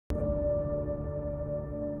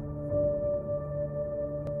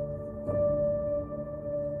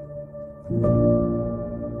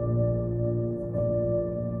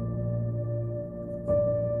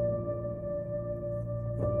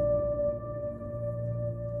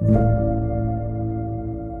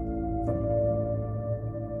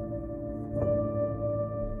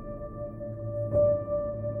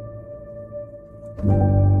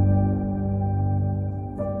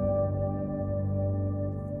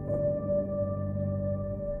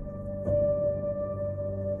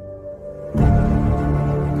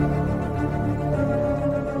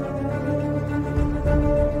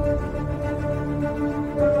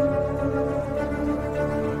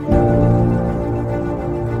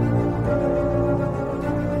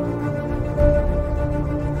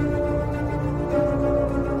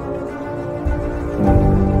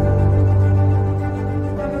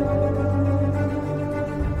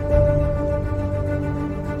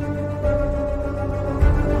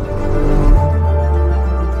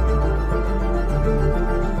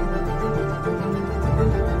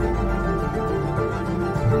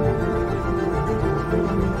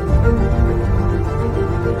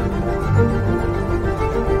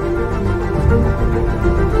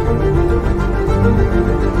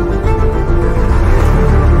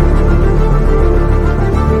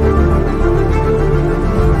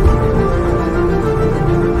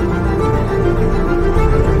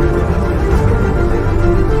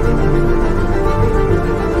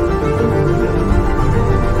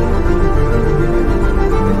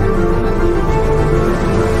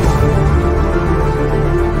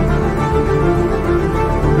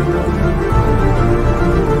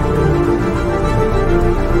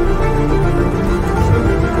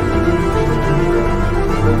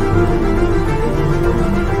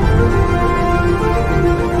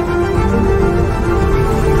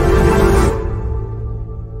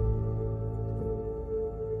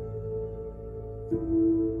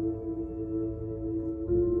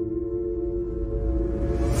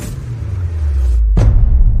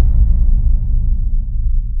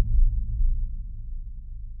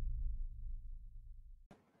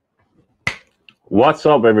What's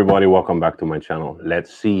up, everybody? Welcome back to my channel.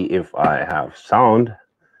 Let's see if I have sound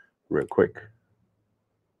real quick.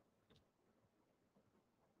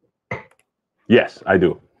 Yes, I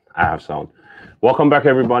do. I have sound. Welcome back,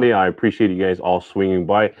 everybody. I appreciate you guys all swinging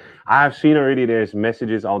by. I have seen already there's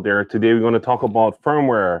messages out there. Today, we're going to talk about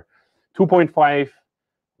firmware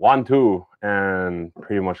 2.5.12 and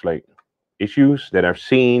pretty much like issues that I've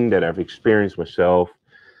seen, that I've experienced myself.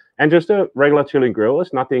 And just a regular chilling grill.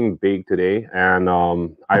 It's nothing big today. And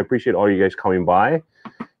I appreciate all you guys coming by.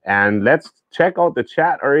 And let's check out the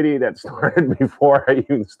chat already that started before I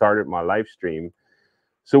even started my live stream.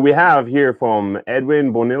 So we have here from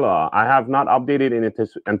Edwin Bonilla. I have not updated in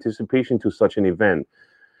anticipation to such an event.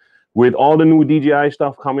 With all the new DJI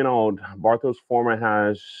stuff coming out, Barthel's format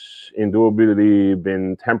has indubitably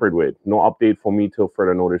been tampered with. No update for me till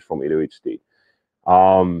further notice from 808 State.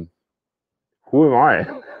 Who am I?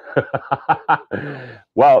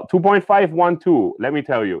 Well, 2.5.12, let me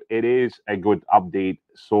tell you, it is a good update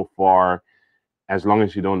so far, as long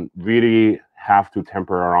as you don't really have to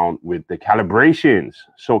temper around with the calibrations.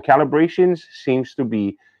 So calibrations seems to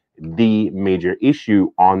be the major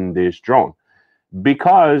issue on this drone,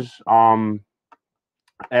 because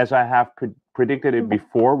as I have predicted it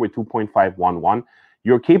before with 2.5.11,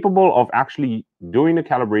 you're capable of actually doing the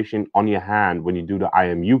calibration on your hand when you do the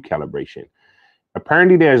IMU calibration.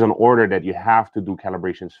 Apparently, there's an order that you have to do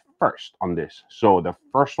calibrations first on this. So the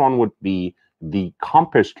first one would be the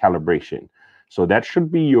compass calibration. So that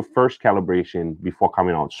should be your first calibration before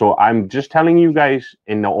coming out. So I'm just telling you guys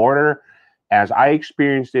in the order as I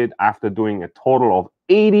experienced it after doing a total of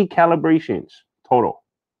 80 calibrations total,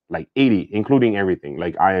 like 80, including everything,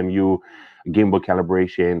 like IMU, gimbal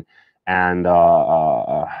calibration, and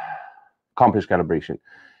compass calibration.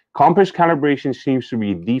 Compass calibration seems to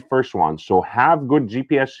be the first one. So have good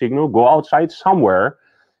GPS signal, go outside somewhere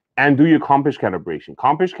and do your compass calibration.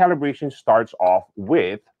 Compass calibration starts off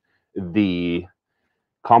with the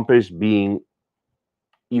compass being,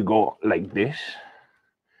 you go like this,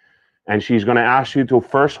 and she's going to ask you to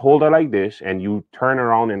first hold it like this, and you turn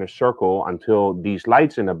around in a circle until these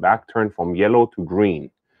lights in the back turn from yellow to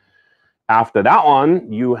green. After that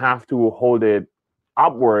one, you have to hold it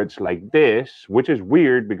upwards like this, which is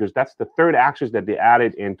weird because that's the third axis that they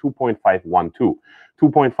added in 2.5.12.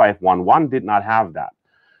 2.5.11 did not have that.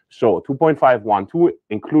 So 2.5.12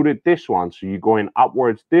 included this one. So you're going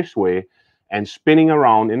upwards this way and spinning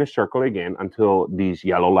around in a circle again until these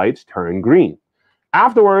yellow lights turn green.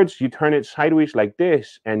 Afterwards, you turn it sideways like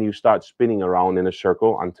this and you start spinning around in a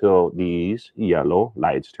circle until these yellow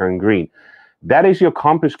lights turn green. That is your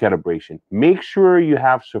compass calibration. Make sure you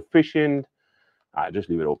have sufficient just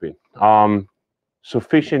leave it open.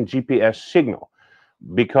 Sufficient GPS signal,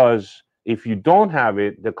 because If you don't have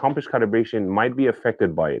it, the compass calibration might be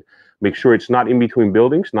affected by it. Make sure it's not in between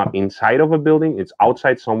buildings, not inside of a building. It's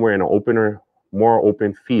outside somewhere in an opener, more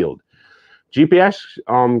open field. GPS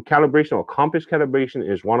calibration or compass calibration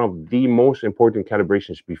is one of the most important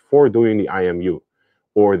calibrations before doing the IMU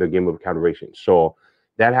or the gimbal calibration. So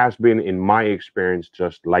that has been, in my experience,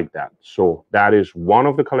 just like that. So that is one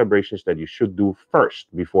of the calibrations that you should do first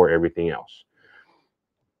before everything else.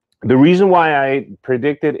 The reason why I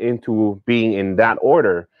predicted into being in that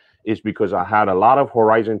order is because I had a lot of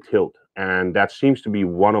horizon tilt, and that seems to be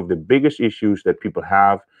one of the biggest issues that people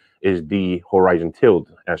have is the horizon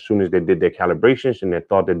tilt. As soon as they did their calibrations and they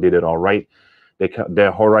thought they did it all right,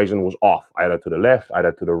 their horizon was off, either to the left,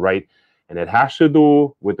 either to the right, and it has to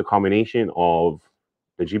do with the combination of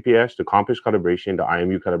the GPS, the compass calibration, the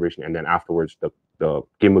IMU calibration, and then afterwards the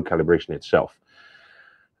gimbal calibration itself.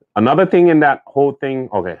 Another thing in that whole thing,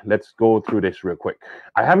 okay, let's go through this real quick.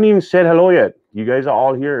 I haven't even said hello yet. You guys are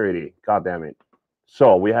all here already. God damn it.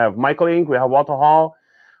 So we have Michael Inc., we have Walter Hall.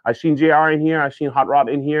 I've seen JR in here. I've seen Hot Rod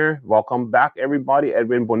in here. Welcome back, everybody.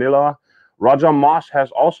 Edwin Bonilla. Roger Moss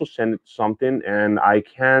has also sent something, and I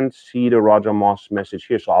can't see the Roger Moss message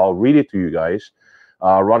here, so I'll read it to you guys.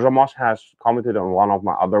 Roger Moss has commented on one of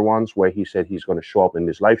my other ones where he said he's going to show up in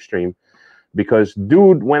this live stream. Because,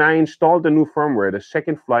 dude, when I installed the new firmware, the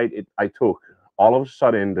second flight I took, all of a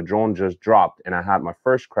sudden, the drone just dropped, and I had my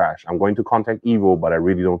first crash. I'm going to contact Evo, but I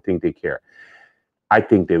really don't think they care. I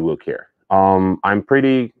think they will care. I'm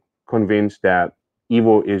pretty convinced that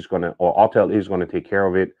Evo is going to, or Autel is going to take care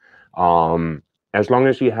of it. As long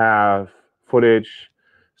as you have footage,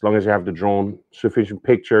 as long as you have the drone, sufficient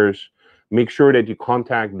pictures, make sure that you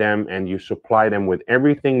contact them and you supply them with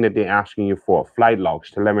everything that they're asking you for, flight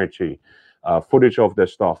logs, telemetry, footage of the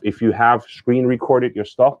stuff. If you have screen recorded your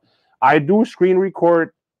stuff, I do screen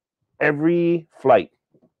record every flight,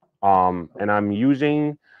 and I'm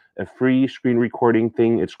using a free screen recording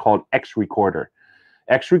thing. It's called X Recorder.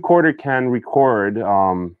 X Recorder can record.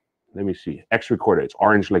 Let me see. X Recorder. It's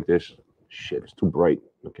orange like this. Shit, it's too bright.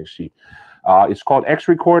 You can see. It's called X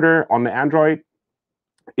Recorder on the Android.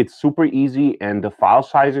 It's super easy, and the file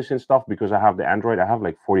sizes and stuff, because I have the Android, I have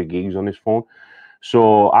like 40 gigs on this phone.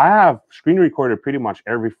 So I have screen recorded pretty much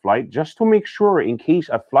every flight just to make sure in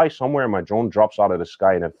case I fly somewhere and my drone drops out of the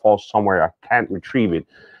sky and it falls somewhere, I can't retrieve it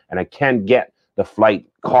and I can't get the flight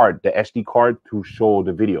card, the SD card, to show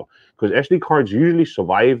the video. Because SD cards usually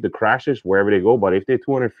survive the crashes wherever they go, but if they're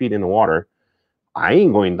 200 feet in the water, I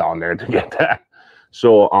ain't going down there to get that.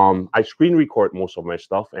 So I screen record most of my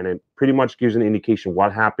stuff, and it pretty much gives an indication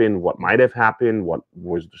what happened, what might have happened, what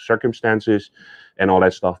was the circumstances, and all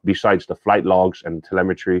that stuff, besides the flight logs and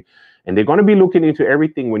telemetry. And they're going to be looking into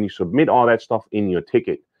everything when you submit all that stuff in your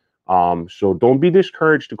ticket. So don't be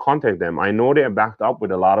discouraged to contact them. I know they're backed up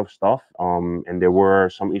with a lot of stuff, and there were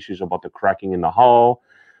some issues about the cracking in the hull,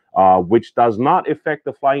 which does not affect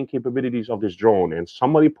the flying capabilities of this drone. And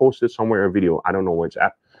somebody posted somewhere a video, I don't know where it's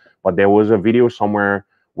at, but there was a video somewhere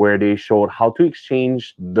where they showed how to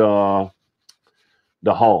exchange the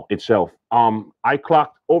hull itself. I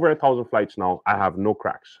clocked over 1,000 flights now. I have no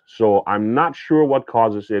cracks. So I'm not sure what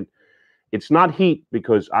causes it. It's not heat,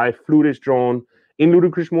 because I flew this drone in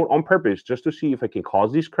ludicrous mode on purpose just to see if I can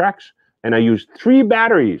cause these cracks. And I used 3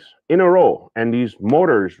 batteries in a row, and these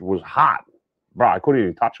motors was hot. Bro, I couldn't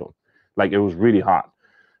even touch them. Like, it was really hot.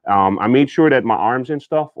 I made sure that my arms and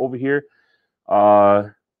stuff over here,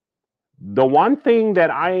 the one thing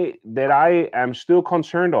that I am still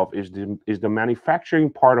concerned of is the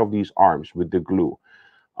manufacturing part of these arms with the glue.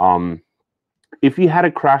 If you had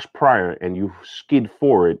a crash prior and you skid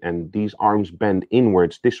forward and these arms bend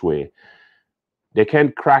inwards this way,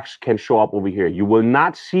 cracks can show up over here. You will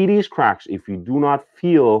not see these cracks if you do not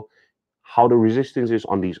feel how the resistance is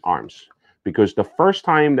on these arms. Because the first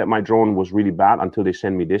time that my drone was really bad, until they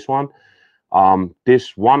sent me this one,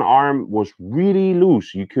 this one arm was really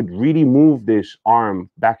loose. You could really move this arm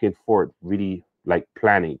back and forth, really like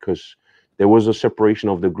planning, because there was a separation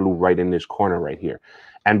of the glue right in this corner right here.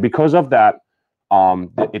 And because of that,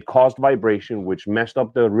 it caused vibration, which messed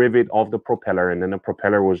up the rivet of the propeller. And then the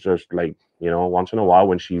propeller was just like, once in a while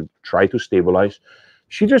when she tried to stabilize,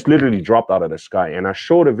 she just literally dropped out of the sky. And I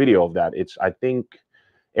showed a video of that. I think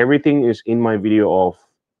everything is in my video of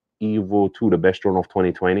Evo 2, the best drone of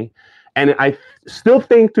 2020. And I still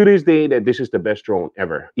think to this day that this is the best drone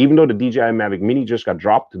ever. Even though the DJI Mavic Mini just got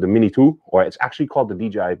dropped to the Mini 2, or it's actually called the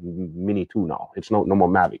DJI Mini 2 now. It's no more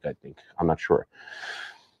Mavic, I think. I'm not sure.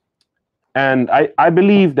 And I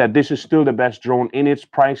believe that this is still the best drone in its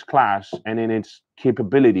price class and in its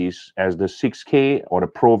capabilities as the 6K or the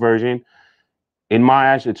Pro version. In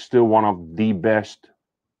my eyes, it's still one of the best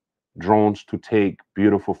drones to take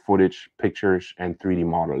beautiful footage, pictures, and 3D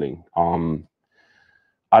modeling.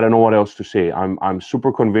 I don't know what else to say. I'm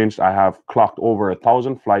super convinced. I have clocked over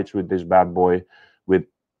 1,000 flights with this bad boy, with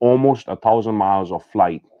almost 1,000 miles of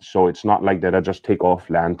flight. So it's not like that I just take off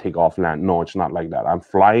land, take off land. No, it's not like that. I'm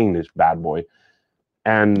flying this bad boy,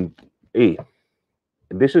 and hey,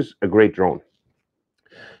 this is a great drone.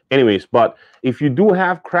 Anyways, but if you do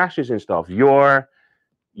have crashes and stuff, your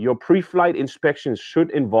pre-flight inspections should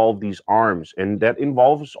involve these arms, and that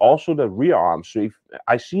involves also the rear arms. So if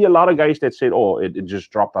I see a lot of guys that said, oh, it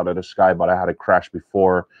just dropped out of the sky, but I had a crash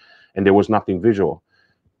before and there was nothing visual.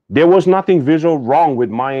 There was nothing visual wrong with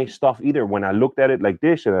my stuff either. When I looked at it like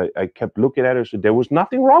this, and I kept looking at her, so there was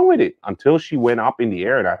nothing wrong with it until she went up in the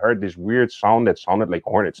air and I heard this weird sound that sounded like a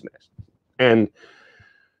hornet's nest. And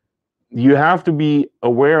you have to be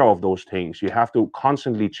aware of those things. You have to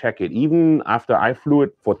constantly check it. Even after I flew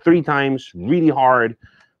it for 3 times really hard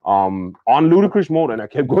on ludicrous mode, and I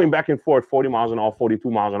kept going back and forth, 40 miles an hour,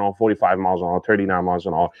 42 miles an hour, 45 miles an hour, 39 miles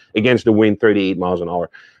an hour, against the wind, 38 miles an hour.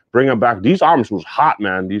 Bring it back. These arms was hot,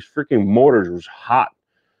 man. These freaking motors was hot.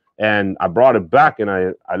 And I brought it back, and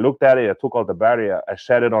I looked at it. I took out the battery. I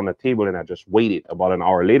set it on the table, and I just waited. About an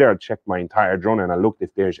hour later, I checked my entire drone, and I looked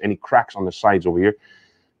if there's any cracks on the sides over here.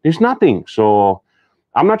 There's nothing. So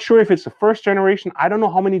I'm not sure if it's the first generation. I don't know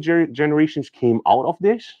how many generations came out of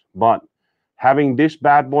this, but having this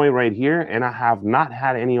bad boy right here, and I have not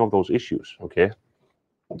had any of those issues. Okay.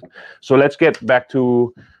 So let's get back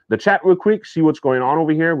to the chat real quick, see what's going on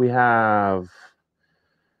over here. We have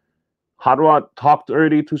Hot Rod talked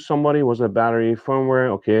early to somebody. Was a battery firmware?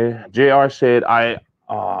 Okay. JR said,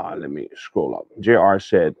 let me scroll up. JR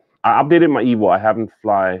said, I updated my Evo. I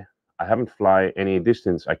haven't fly any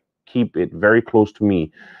distance. I keep it very close to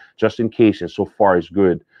me just in case, and so far it's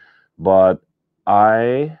good. But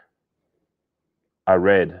I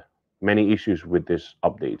read many issues with this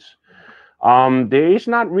updates. There is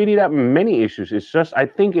not really that many issues. It's just, I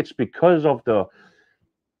think it's because of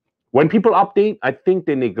when people update, I think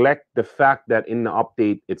they neglect the fact that in the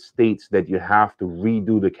update, it states that you have to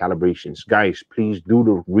redo the calibrations. Guys, please do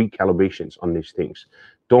the recalibrations on these things.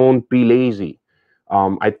 Don't be lazy.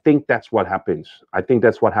 I think that's what happens. I think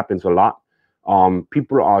that's what happens a lot.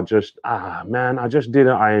 People are just, man, I just did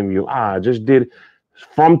an IMU. I just did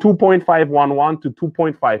from 2.511 to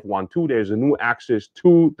 2.512. There's a new access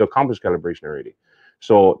to the compass calibration already.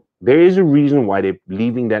 So there is a reason why they're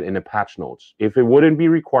leaving that in the patch notes. If it wouldn't be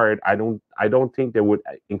required, I don't think they would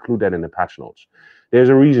include that in the patch notes. There's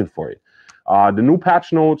a reason for it. The new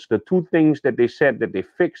patch notes, the 2 things that they said that they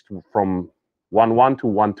fixed from 1.1 to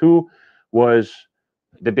 1.2 was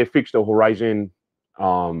that they fixed the horizon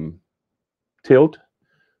tilt,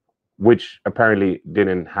 which apparently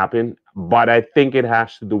didn't happen. But I think it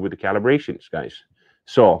has to do with the calibrations, guys.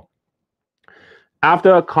 So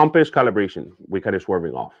after compass calibration, we kind of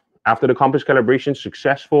swerving off. After the compass calibration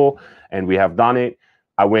successful, and we have done it,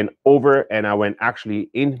 I went over and I went actually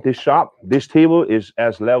in this shop. This table is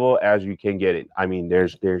as level as you can get it. I mean,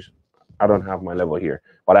 there's I don't have my level here,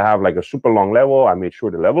 but I have like a super long level. I made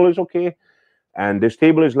sure the level is okay. And this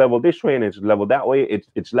table is leveled this way and it's leveled that way.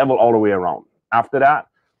 It's leveled all the way around. After that,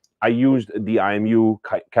 I used the IMU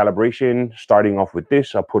calibration, starting off with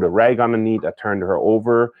this. I put a rag underneath. I turned her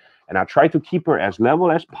over, and I tried to keep her as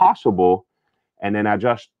level as possible. And then I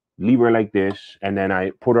just leave her like this, and then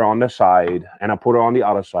I put her on the side, and I put her on the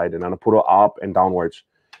other side, and then I put her up and downwards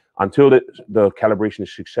until the calibration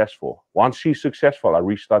is successful. Once she's successful, I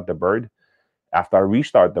restart the bird. After I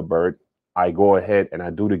restart the bird, I go ahead and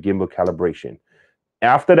I do the gimbal calibration.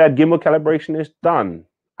 After that gimbal calibration is done,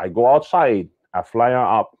 I go outside, I fly her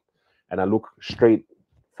up, and I look straight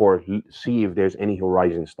for see if there's any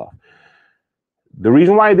horizon stuff. The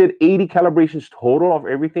reason why I did 80 calibrations total of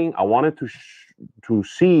everything, I wanted to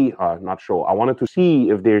see, I wanted to see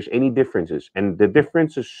if there's any differences. And the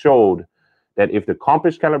differences showed that if the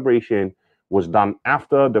compass calibration was done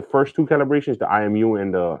after the first 2 calibrations, the IMU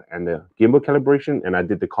and the gimbal calibration, and I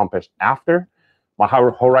did the compass after, my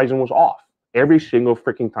horizon was off every single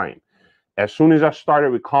freaking time. As soon as I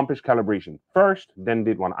started with compass calibration first, then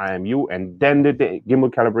did one IMU, and then did the gimbal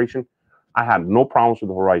calibration, I had no problems with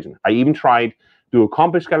the horizon. I even tried do a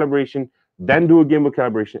compass calibration, then do a gimbal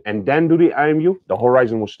calibration, and then do the IMU. The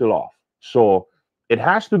horizon was still off. So it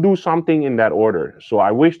has to do something in that order. So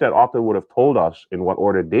I wish that Autel would have told us in what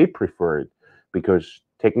order they preferred, because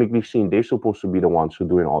technically seen, they're supposed to be the ones who are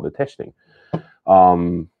doing all the testing.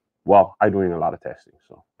 Well, I'm doing a lot of testing,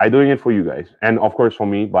 so I'm doing it for you guys, and of course for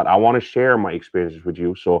me, but I want to share my experiences with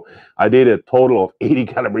you. So I did a total of 80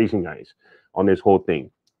 calibration, guys, on this whole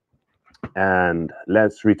thing. And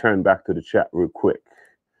let's return back to the chat real quick.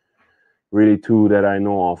 Really two that I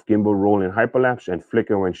know of. Gimbal roll in hyperlapse and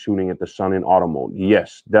flicker when shooting at the sun in auto mode.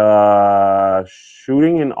 Yes, the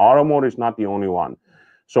shooting in auto mode is not the only one.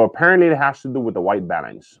 So apparently it has to do with the white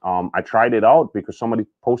balance. I tried it out because somebody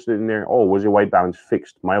posted in there, oh, was your white balance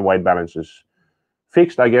fixed? My white balance is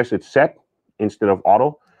fixed. I guess it's set instead of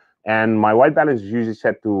auto. And my white balance is usually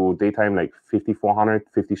set to daytime like 5400,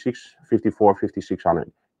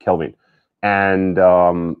 5600 Kelvin. And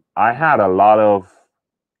I had a lot of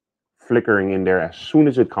flickering in there as soon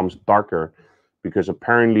as it comes darker, because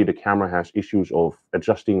apparently the camera has issues of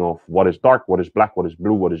adjusting of what is dark, what is black, what is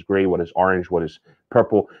blue, what is gray, what is orange, what is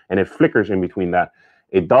purple, and it flickers in between that.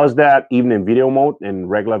 It does that even in video mode, in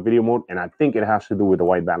regular video mode, and I think it has to do with the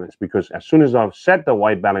white balance, because as soon as I've set the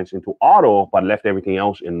white balance into auto but left everything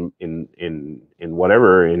else in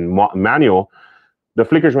whatever, in manual, the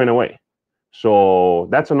flickers went away. So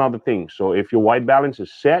that's another thing. So if your white balance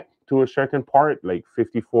is set to a certain part, like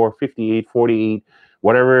 54, 58, 48,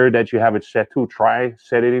 whatever that you have it set to, try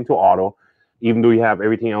set it into auto, even though you have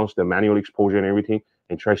everything else, the manual exposure and everything,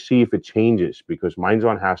 and try see if it changes, because mine's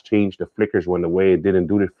on has changed the flickers when the way it didn't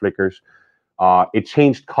do the flickers. It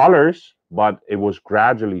changed colors, but it was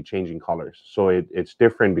gradually changing colors. So it's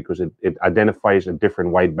different because it identifies a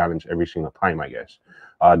different white balance every single time, I guess,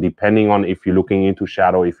 depending on if you're looking into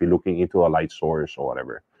shadow, if you're looking into a light source or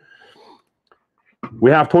whatever.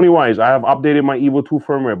 We have Tony Wise. I have updated my Evo 2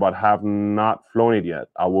 firmware, but have not flown it yet.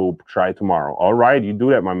 I will try tomorrow. All right, you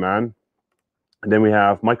do that, my man. And then we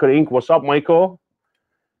have Michael Inc. What's up, Michael?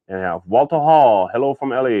 And we have Walter Hall. Hello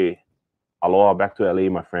from LA. Aloha back to LA,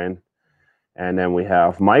 my friend. And then we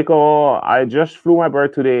have Michael. I just flew my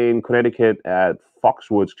bird today in Connecticut at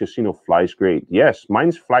Foxwoods Casino. Flies great. Yes,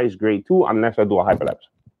 mine flies great too, unless I do a hyperlapse.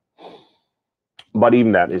 But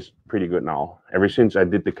even that is pretty good now, ever since I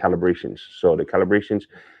did the calibrations. So the calibrations,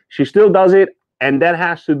 she still does it, and that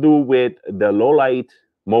has to do with the low light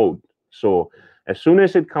mode. So as soon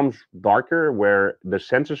as it comes darker, where the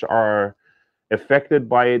sensors are affected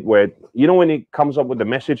by it, where, you know, when it comes up with the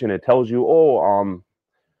message and it tells you, oh,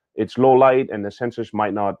 it's low light and the sensors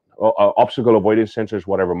might not, obstacle avoidance sensors,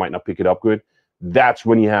 whatever, might not pick it up good. That's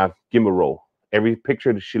when you have gimbal roll. Every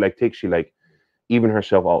picture that she like takes, she like even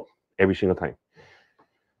herself out every single time.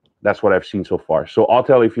 That's what I've seen so far. So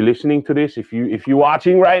Autel, if you're listening to this, if you're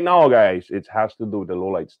watching right now, guys, it has to do with the low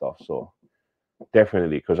light stuff. So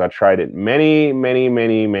definitely, because I tried it many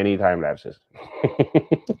time lapses.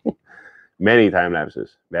 Many time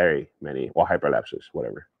lapses, very many, or hyperlapses,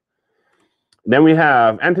 whatever. Then we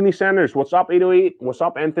have Anthony Sanders. What's up, 808? What's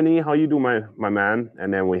up, Anthony? How you doing, my man?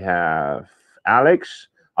 And then we have Alex.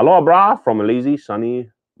 Aloha, brah, from a lazy, sunny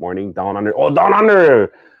morning down under. Oh, down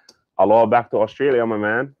under. Aloha back to Australia, my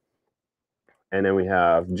man. And then we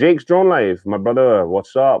have Jake's Drone Life. My brother,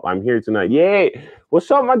 what's up? I'm here tonight. Yay! What's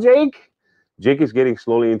up, my Jake? Jake is getting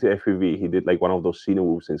slowly into FPV. He did like one of those Cine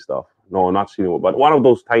moves and stuff. No, not Cine move, but one of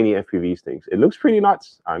those tiny FPVs things. It looks pretty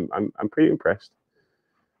nuts. I'm pretty impressed.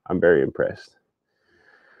 I'm very impressed.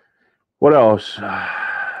 What else?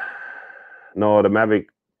 No, the Mavic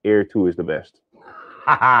Air 2 is the best.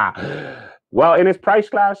 Well, in its price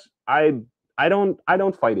class, I don't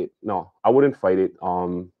fight it. No, I wouldn't fight it.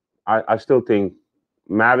 I still think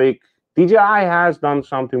Mavic, DJI has done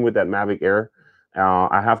something with that Mavic Air.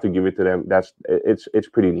 I have to give it to them. It's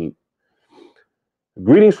pretty neat.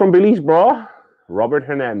 Greetings from Belize, bro. Robert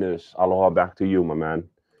Hernandez. Aloha back to you, my man.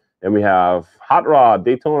 And we have Hot Rod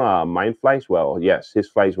Daytona. Mine flies well. Yes, his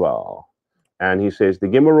flies well. And he says the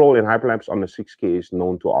gimbal roll in hyperlapse on the 6K is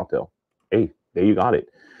known to Autel. Hey, there you got it.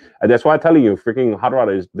 And that's why I'm telling you, freaking Hot Rod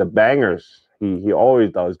is the bangers. He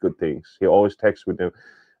always does good things. He always texts with them.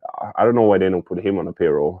 I don't know why they don't put him on the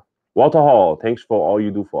payroll. Walter Hall, thanks for all you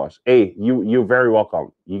do for us. Hey, you're very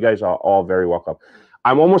welcome. You guys are all very welcome.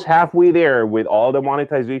 I'm almost halfway there with all the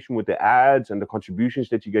monetization, with the ads and the contributions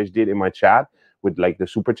that you guys did in my chat with like the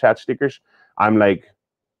super chat stickers. I'm like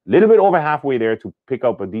a little bit over halfway there to pick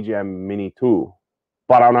up a DJI Mini 2.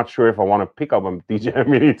 But I'm not sure if I want to pick up a DJI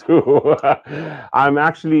Mini 2. I'm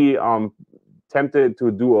actually tempted to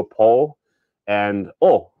do a poll and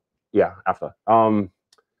after.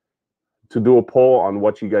 To do a poll on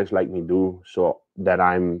what you guys like me do, so that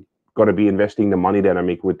I'm gonna be investing the money that I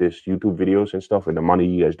make with this YouTube videos and stuff, and the money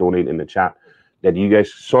you guys donate in the chat, that you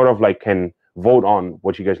guys sort of like can vote on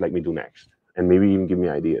what you guys like me do next, and maybe even give me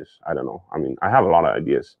ideas. I don't know. I mean, I have a lot of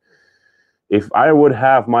ideas. If I would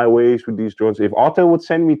have my ways with these drones, if Autel would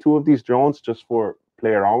send me 2 of these drones just for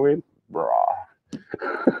play around with, brah.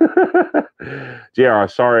 JR,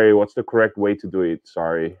 sorry, what's the correct way to do it?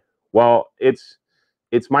 Sorry. Well, it's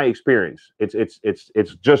my experience.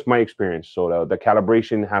 It's just my experience. So the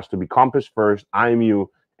calibration has to be compass first, IMU,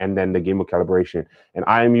 and then the gimbal calibration. And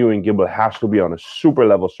IMU and gimbal has to be on a super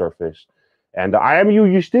level surface. And the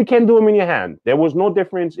IMU, you still can't do them in your hand. There was no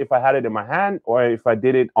difference if I had it in my hand or if I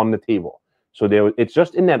did it on the table. So it's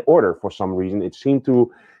just in that order for some reason. It seemed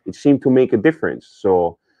to make a difference.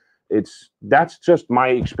 So that's just my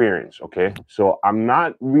experience. Okay, so I'm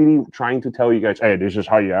not really trying to tell you guys, hey, this is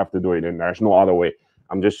how you have to do it, and there's no other way.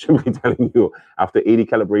 I'm just simply telling you, after 80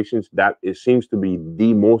 calibrations, that it seems to be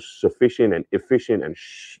the most sufficient and efficient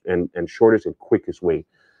and shortest and quickest way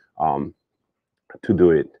to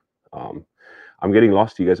do it. I'm getting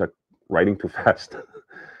lost. You guys are writing too fast.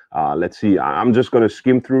 Let's see. I'm just going to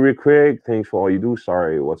skim through real quick. Thanks for all you do.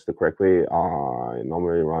 Sorry, what's the correct way? I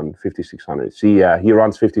normally run 5600. See, yeah, he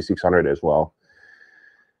runs 5600 as well.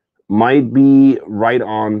 Might be right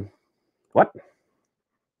on, what?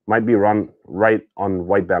 Might be run right on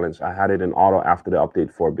white balance. I had it in auto after the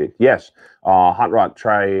update for a bit. Yes, Hot Rod,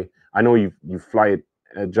 try. I know you fly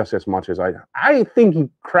it just as much as I think you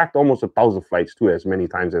cracked almost 1,000 flights too, as many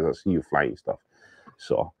times as I see you flying stuff.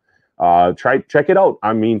 So check it out.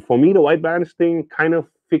 I mean, for me, the white balance thing kind of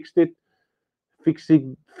fixed it-ish,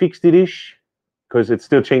 because it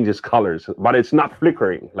still changes colors, but it's not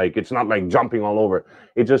flickering. Like, it's not like jumping all over.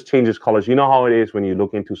 It just changes colors. You know how it is when you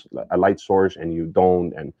look into a light source and you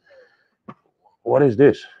don't. And what is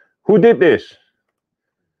this? Who did this?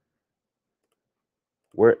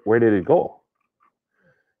 Where did it go?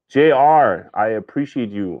 JR, I appreciate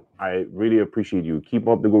you. I really appreciate you. Keep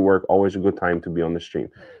up the good work. Always a good time to be on the stream.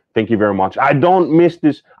 Thank you very much. I don't miss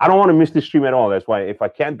this. I don't want to miss this stream at all. That's why if I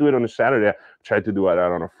can't do it on a Saturday, I try to do it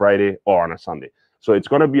on a Friday or on a Sunday. So it's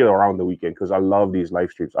going to be around the weekend because I love these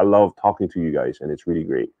live streams. I love talking to you guys, and it's really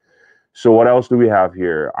great. So what else do we have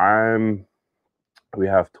here? We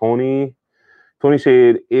have Tony. Tony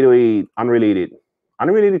said 808 unrelated.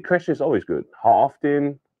 Unrelated question is always good. How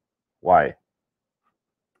often? Why?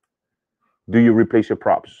 Do you replace your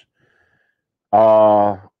props?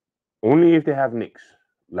 Only if they have nicks.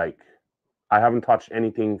 Like, I haven't touched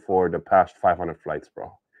anything for the past 500 flights,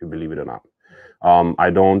 bro, if you believe it or not. I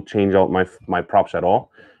don't change out my props at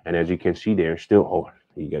all. And as you can see, they're still, oh,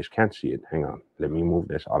 you guys can't see it. Hang on. Let me move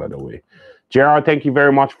this out of the way. Gerard, thank you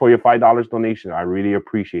very much for your $5 donation. I really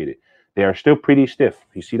appreciate it. They are still pretty stiff.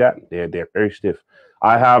 You see that? They're very stiff.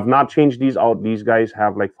 I have not changed these out. These guys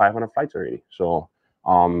have like 500 flights already. So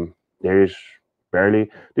there's barely,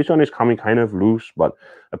 this one is coming kind of loose, but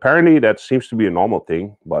apparently that seems to be a normal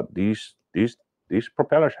thing. But these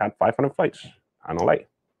propellers had 500 flights. I don't like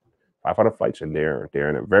 500 flights, and they're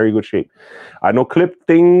in a very good shape. I know clip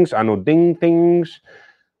things, I know ding things.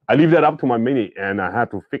 I leave that up to my Mini, and I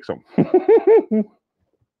had to fix them.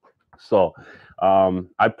 So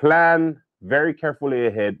I plan very carefully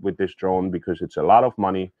ahead with this drone because it's a lot of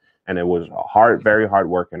money, and it was very hard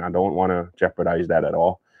work, and I don't want to jeopardize that at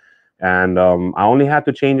all. And I only had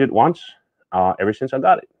to change it once ever since I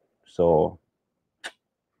got it. So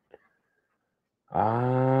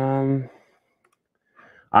I'm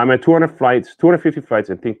at 200 flights, 250 flights.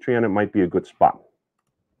 I think 300 might be a good spot.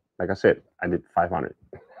 Like I said, I did 500.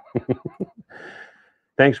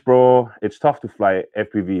 Thanks, bro. It's tough to fly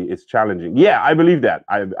FPV. It's challenging. Yeah, I believe that.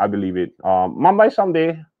 I believe it. Mumbai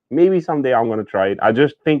someday, maybe someday I'm going to try it. I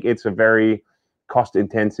just think it's a very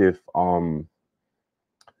cost-intensive,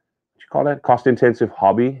 cost-intensive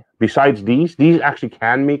hobby. Besides these actually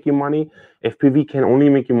can make you money. FPV can only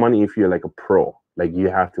make you money if you're like a pro. Like, you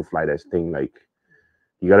have to fly this thing. Like,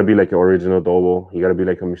 you got to be like an original Dobo. You got to be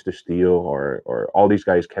like a Mr. Steele or all these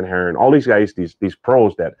guys, Ken Heron, all these guys, these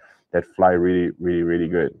pros that fly really, really, really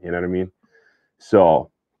good. You know what I mean?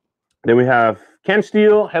 So then we have Ken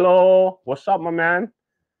Steele. Hello. What's up, my man?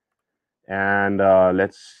 And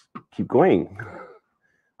let's keep going.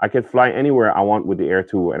 I can fly anywhere I want with the Air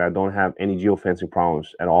 2, and I don't have any geofencing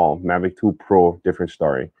problems at all. Mavic 2 Pro, different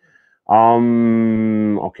story.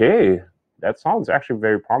 Okay. That sounds actually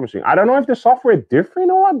very promising. I don't know if the software is different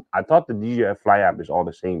or what. I thought the DJI Fly app is all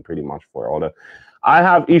the same pretty much for all the... I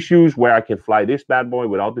have issues where I can fly this bad boy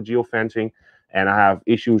without the geofencing, and I have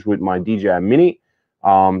issues with my DJI Mini.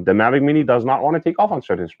 The Mavic Mini does not want to take off on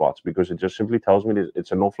certain spots because it just simply tells me that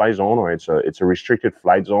it's a no-fly zone or it's a restricted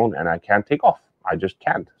flight zone, and I can't take off. I just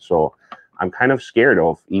can't. So I'm kind of scared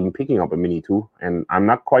of even picking up a Mini 2, and I'm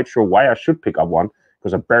not quite sure why I should pick up one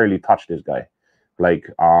because I barely touched this guy. Like,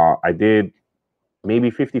 I did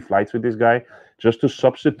maybe 50 flights with this guy just to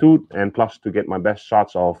substitute and plus to get my best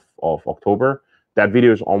shots of October. That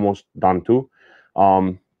video is almost done too.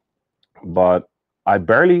 But I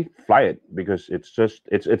barely fly it because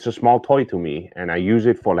it's a small toy to me, and I use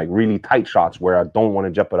it for like really tight shots where I don't want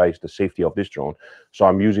to jeopardize the safety of this drone. So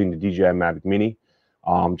I'm using the DJI Mavic Mini,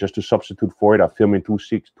 just to substitute for it. I film in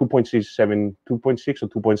 2.67, 2.6 or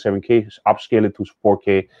 2.7K, upscale it to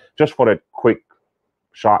 4K, just for that quick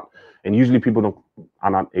shot. And usually people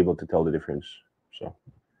are not able to tell the difference. So,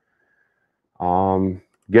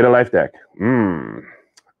 get a life deck.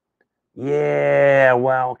 Yeah,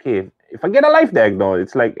 well, okay. If I get a life deck though,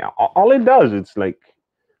 it's like all it does. It's like,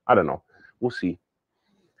 I don't know. We'll see.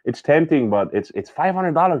 It's tempting, but it's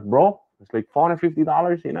 $500, bro. It's like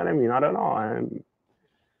 $450. You know what I mean? I don't know.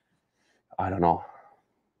 I don't know.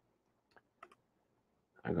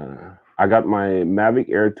 I got my Mavic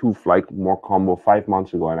Air 2 Flight More Combo 5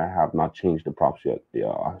 months ago, and I have not changed the props yet.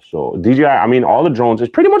 Yeah. So DJI, I mean, all the drones is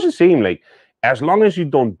pretty much the same. Like, as long as you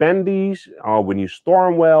don't bend these, when you store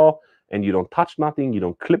them well, and you don't touch nothing, you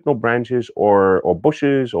don't clip no branches or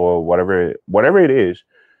bushes or whatever it is,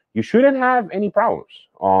 you shouldn't have any problems.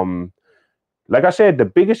 Like I said, the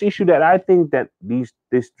biggest issue that I think that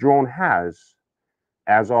this drone has,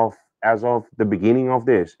 as of the beginning of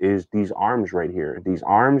this, is these arms right here. These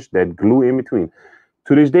arms that glue in between.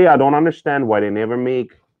 To this day, I don't understand why they never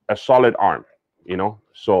make a solid arm, you know?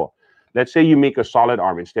 So let's say you make a solid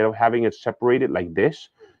arm. Instead of having it separated like this,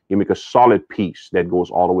 you make a solid piece that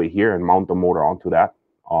goes all the way here and mount the motor onto that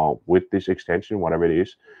with this extension, whatever it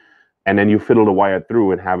is. And then you fiddle the wire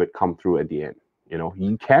through and have it come through at the end. You know,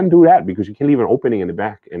 you can do that because you can leave an opening in the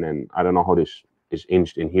back. And then I don't know how this is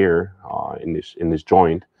inched in here in this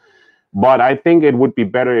joint. But I think it would be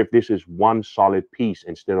better if this is one solid piece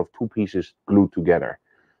instead of two pieces glued together.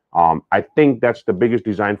 I think that's the biggest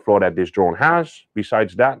design flaw that this drone has.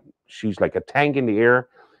 Besides that, she's like a tank in the air.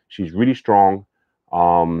 She's really strong.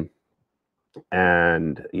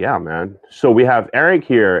 And yeah, man. So we have Eric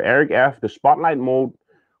here. Eric F. The spotlight mode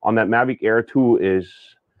on that Mavic Air 2 is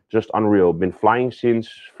just unreal. Been flying since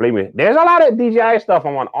Flame. There's a lot of DJI stuff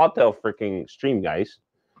on Autel freaking stream, guys.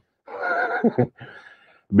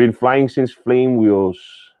 Been flying since Flame Wheels.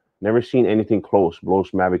 Never seen anything close.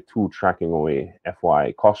 Blows Mavic 2 tracking away.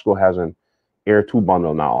 FY. Costco has an Air 2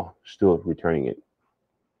 bundle now. Still returning it.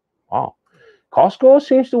 Wow. Costco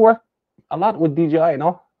seems to work a lot with DJI,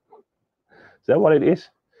 no? Is that what it is?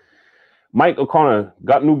 Mike O'Connor,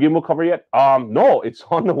 got new gimbal cover yet? No, it's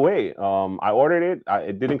on the way. I ordered it.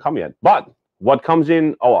 It didn't come yet. But what comes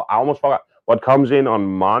in, I almost forgot. What comes in on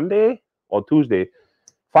Monday or Tuesday,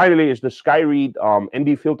 finally, is the Skyread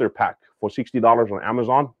ND filter pack for $60 on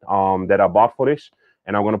Amazon that I bought for this.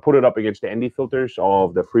 And I'm going to put it up against the ND filters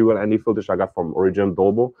of the Freewheel ND filters I got from Original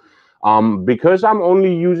Dobo. Because I'm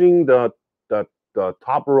only using the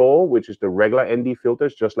top row, which is the regular ND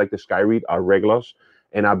filters, just like the Skyread are regulars,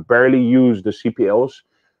 and I barely use the CPLs,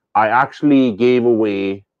 I actually gave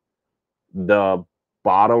away the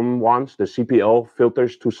bottom ones, the CPL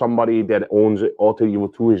filters, to somebody that owns Autel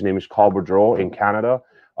Evo 2. His name is Carl Boudreau in Canada.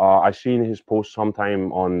 I seen his post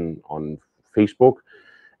sometime on Facebook,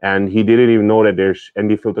 and he didn't even know that there's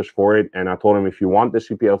ND filters for it. And I told him, if you want the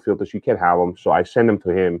CPL filters, you can have them. So I sent them to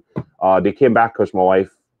him. They came back because my wife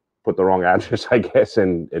put the wrong address, I guess,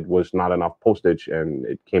 and it was not enough postage, and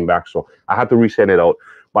it came back. So I had to resend it out.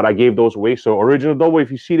 But I gave those away. So Original Dobo,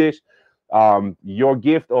 if you see this, your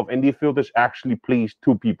gift of ND filters actually pleased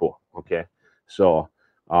 2 people. Okay, so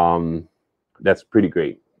that's pretty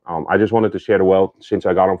great. I just wanted to share the wealth. Since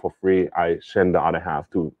I got them for free, I send the other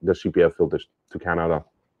half to the CPL filters to Canada.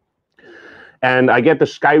 And I get the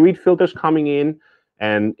Skyread filters coming in.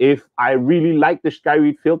 And if I really like the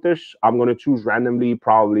Skyread filters, I'm going to choose randomly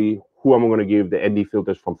probably who I'm going to give the ND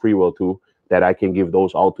filters from Freewheel to, that I can give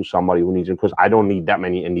those out to somebody who needs them, because I don't need that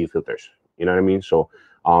many ND filters. You know what I mean? So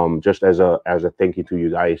just as a thank you to you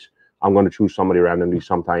guys, I'm going to choose somebody randomly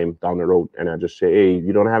sometime down the road. And I just say, hey,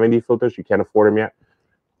 you don't have ND filters, you can't afford them yet,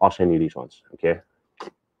 I'll send you these ones. Okay.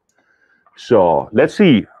 So let's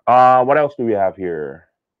see. What else do we have here?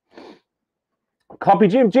 Copy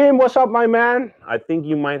Jim, what's up, my man? I think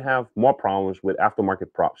you might have more problems with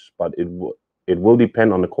aftermarket props, but it will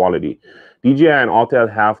depend on the quality. DJI and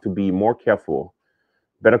Autel have to be more careful.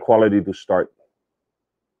 Better quality to start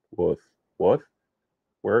with. What?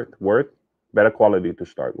 Word? Better quality to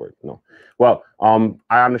start with. No. Well,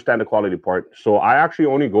 I understand the quality part. So I actually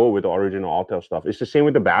only go with the original Autel stuff. It's the same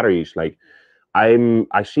with the batteries. Like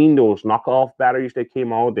I seen those knockoff batteries that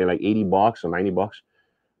came out. They're like $80 or $90.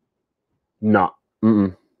 No.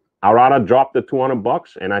 I'd rather drop the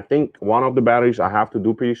 $200, and I think one of the batteries I have to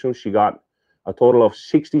do pretty soon, she got a total of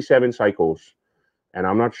 67 cycles, and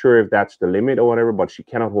I'm not sure if that's the limit or whatever, but she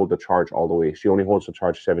cannot hold the charge all the way. She only holds the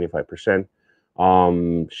charge 75%.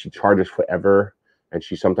 She charges forever, and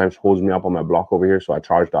she sometimes holds me up on my block over here, so I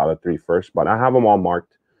charge the other 3 first, but I have them all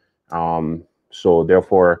marked. So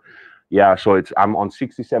therefore, Yeah, so I'm on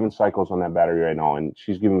 67 cycles on that battery right now, and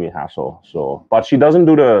she's giving me a hassle. So, but she doesn't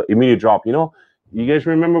do the immediate drop. You know, you guys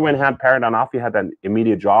remember when had Paradigm off, you had that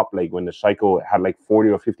immediate drop, like when the cycle had like 40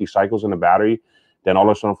 or 50 cycles in the battery, then all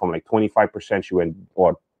of a sudden from like 25% she went,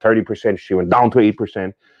 or 30% she went down to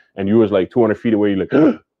 8%, and you was like 200 feet away, you're like,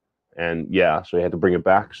 and yeah, so you had to bring it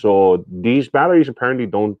back. So these batteries apparently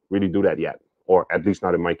don't really do that yet, or at least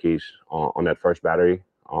not in my case on that first battery.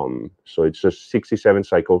 So it's just 67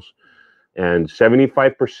 cycles. And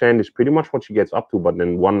 75% is pretty much what she gets up to, but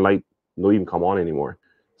then one light don't even come on anymore.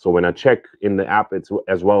 So when I check in the app, it's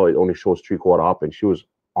as well, it only shows 3/4 up, and she was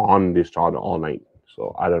on this charger all night.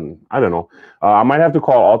 So I don't know. I might have to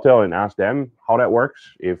call Autel and ask them how that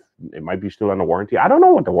works, if it might be still under warranty. I don't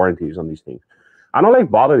know what the warranty is on these things. I don't like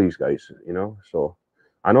bother these guys, you know. So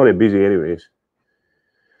I know they're busy anyways.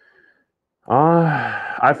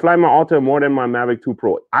 I fly my Autel more than my Mavic 2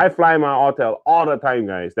 Pro. I fly my Autel all the time,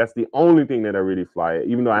 guys. That's the only thing that I really fly.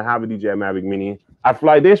 Even though I have a DJI Mavic Mini, I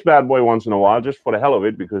fly this bad boy once in a while just for the hell of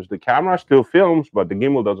it, because the camera still films, but the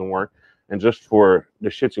gimbal doesn't work. And just for the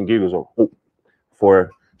shits and giggles, for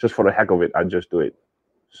the heck of it, I just do it.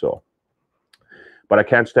 So, but I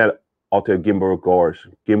can't stand Autel gimbal gores.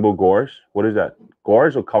 Gimbal gores? What is that?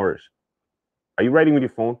 Gores or covers? Are you writing with your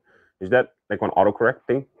phone? Is that like an autocorrect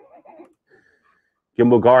thing?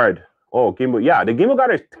 Gimbal guard. Oh, gimbal. Yeah, the gimbal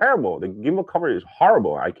guard is terrible. The gimbal cover is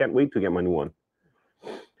horrible. I can't wait to get my new one.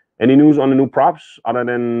 Any news on the new props other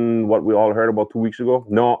than what we all heard about 2 weeks ago?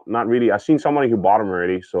 No, not really. I've seen somebody who bought them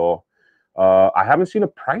already, so I haven't seen a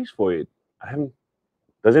price for it. I haven't.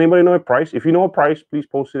 Does anybody know a price? If you know a price, please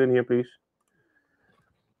post it in here, please.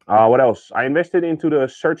 What else? I invested into the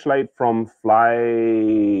Searchlight from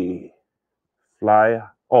Fly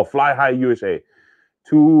High USA.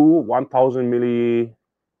 1,000 milli,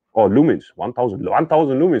 lumens, 1,000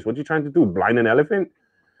 lumens. What are you trying to do? Blind an elephant?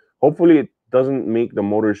 Hopefully it doesn't make the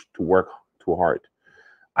motors to work too hard.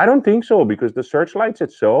 I don't think so, because the Searchlights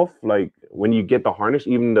itself, like when you get the harness,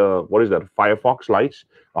 even the, what is that, Firefox lights,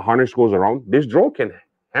 the harness goes around. This drone can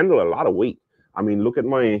handle a lot of weight. I mean, look at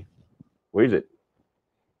my, where is it?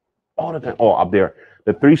 All the time. Oh, up there.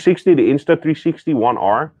 The 360, the Insta 360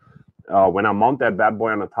 1R. When I mount that bad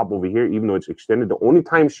boy on the top over here, even though it's extended, the only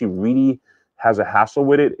time she really has a hassle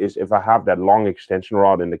with it is if I have that long extension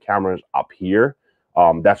rod and the camera's up here.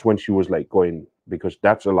 That's when she was like going, because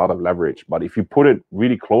that's a lot of leverage. But if you put it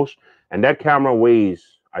really close, and that camera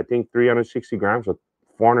weighs, I think 360 grams or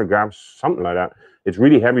 400 grams, something like that. It's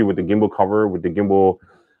really heavy with the gimbal cover, with the gimbal,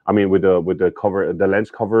 I mean, with the cover, the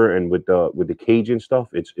lens cover, and with the cage and stuff.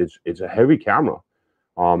 It's a heavy camera.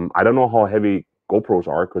 I don't know how heavy GoPros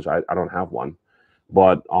are, because I don't have one,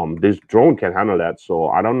 but this drone can handle that. So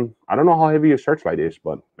I don't know how heavy a Searchlight is,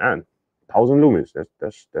 but man, 1,000 lumens,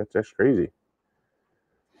 that's crazy.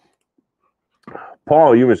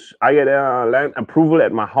 Paul, I get land approval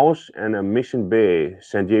at my house and a Mission Bay,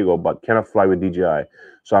 San Diego, but cannot fly with DJI.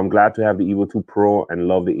 So I'm glad to have the Evo 2 Pro and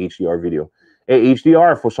love the HDR video. Hey,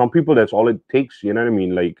 HDR, for some people, that's all it takes. You know what I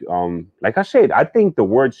mean? Like I said, I think the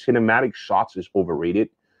word cinematic shots is overrated.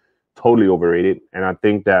 Totally overrated. And I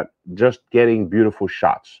think that just getting beautiful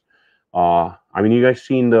shots. I mean, you guys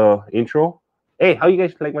seen the intro? Hey, how you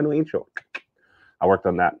guys like my new intro? I worked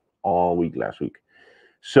on that all week last week.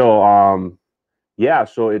 So yeah,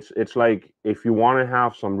 so it's like, if you want to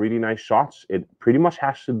have some really nice shots, it pretty much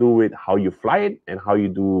has to do with how you fly it and how you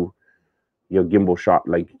do your gimbal shot,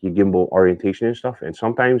 like your gimbal orientation and stuff. And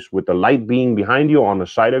sometimes with the light being behind you, on the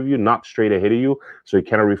side of you, not straight ahead of you, so it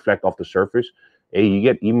cannot reflect off the surface. Hey, you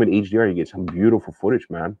get, even with HDR, you get some beautiful footage,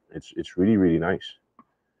 man. It's really, really nice.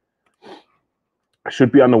 I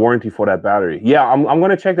should be on the warranty for that battery. Yeah, I'm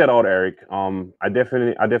gonna check that out, Eric. I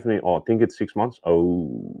definitely I think it's 6 months.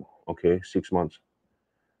 Oh, okay, 6 months.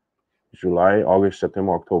 July, August,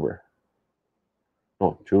 September, October.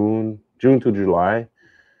 No, June to July,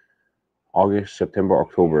 August, September,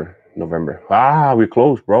 October, November. Ah, we're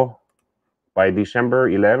close, bro. By December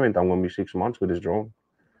 11th, I'm gonna be 6 months with this drone,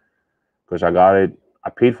 because I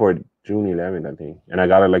paid for it June 11th, I think, and I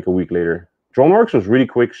got it like a week later. DroneWorks was really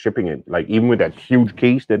quick shipping it. Like, even with that huge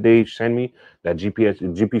case that they sent me, that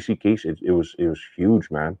GPC case, it was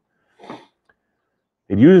huge, man.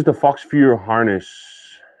 It uses the Fox Fury harness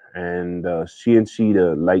and CNC,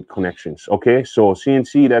 the light connections. Okay, so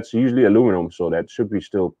CNC, that's usually aluminum, so that should be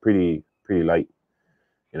still pretty light.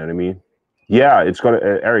 You know what I mean? Yeah, it's gonna,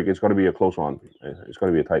 Eric, it's gonna be a close one. It's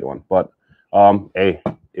gonna be a tight one. But hey,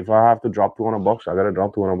 if I have to drop $200, I gotta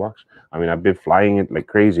drop $200. I mean, I've been flying it like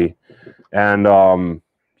crazy. And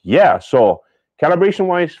yeah, so calibration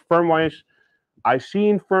wise, firm wise, I've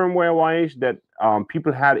seen firmware wise that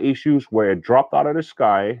people had issues where it dropped out of the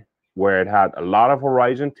sky where it had a lot of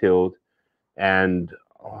horizon tilt. And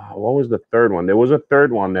what was the third one? There was a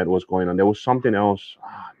third one that was going on. There was something else.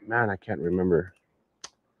 Oh, man, I can't remember.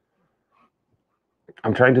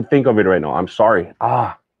 I'm trying to think of it right now. I'm sorry.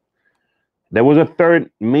 There was a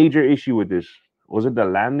third major issue with this. Was it the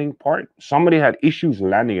landing part? Somebody had issues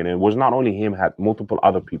landing it. And it was not only him, had multiple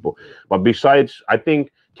other people. But besides, I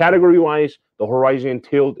think category-wise, the horizon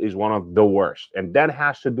tilt is one of the worst. And that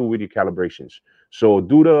has to do with your calibrations. So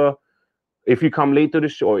if you come late to the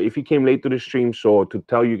show, or if you came late to the stream, so to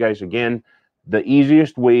tell you guys again, the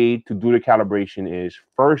easiest way to do the calibration is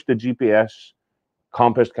first the GPS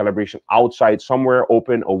compass calibration outside, somewhere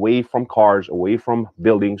open, away from cars, away from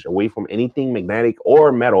buildings, away from anything magnetic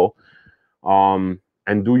or metal,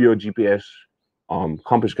 and do your GPS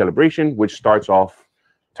compass calibration, which starts off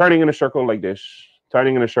turning in a circle like this,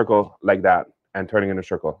 turning in a circle like that, and turning in a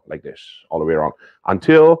circle like this, all the way around,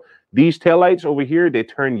 until these taillights over here, they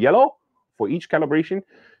turn yellow for each calibration.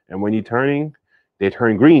 And when you're turning, they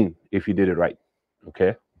turn green if you did it right,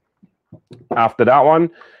 okay? After that one,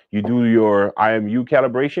 you do your IMU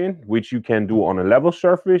calibration, which you can do on a level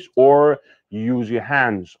surface, or you use your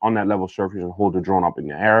hands on that level surface and hold the drone up in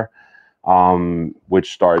the air,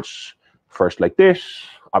 which starts first like this,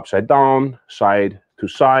 upside down, side to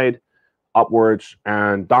side, upwards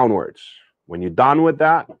and downwards. When you're done with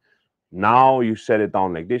that, now you set it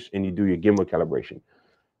down like this and you do your gimbal calibration.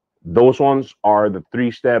 Those ones are the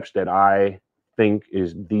 3 steps that I think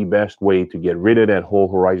is the best way to get rid of that whole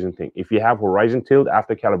horizon thing. If you have horizon tilt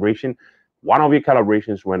after calibration, one of your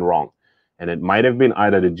calibrations went wrong. And it might have been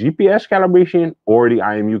either the GPS calibration or the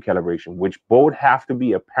IMU calibration, which both have to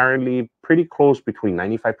be apparently pretty close, between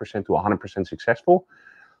 95% to 100% successful,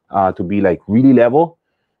 to be like really level,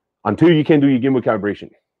 until you can do your gimbal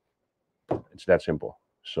calibration. It's that simple.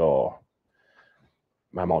 So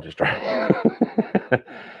my mouth is dry.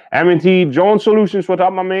 M&T Drone Solutions, what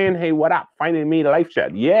up, my man? Hey, what up? Finally made a live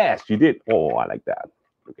chat. Yes, you did. Oh, I like that.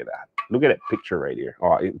 Look at that. Look at that picture right here.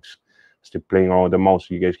 Oh, it's still playing on the mouse,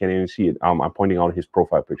 so you guys can't even see it. I'm pointing out his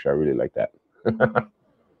profile picture. I really like that.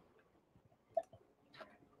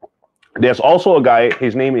 There's also a guy,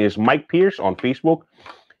 his name is Mike Pierce on Facebook.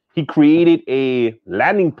 He created a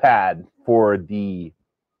landing pad for the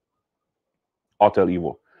Autel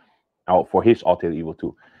Evo, for his Autel Evo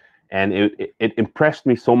 2. And it impressed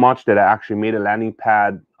me so much that I actually made a landing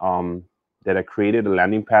pad, that I created a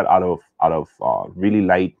landing pad out of really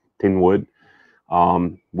light thin wood,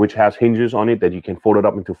 which has hinges on it that you can fold it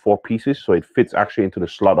up into 4 pieces. So it fits actually into the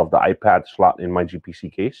slot of the iPad slot in my GPC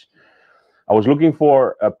case. I was looking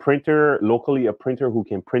for a printer, locally a printer who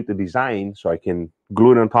can print the design so I can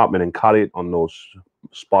glue it on top and then cut it on those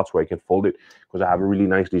spots where I can fold it, because I have a really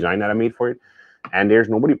nice design that I made for it. And there's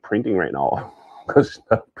nobody printing right now, because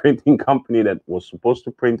the printing company that was supposed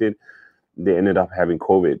to print it, they ended up having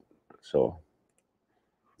COVID. So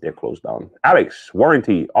they're closed down. Alex,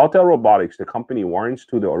 warranty. Autel Robotics, the company, warrants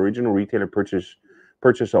to the original retailer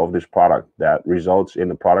purchaser of this product that results in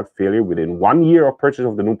the product failure within 1 year of purchase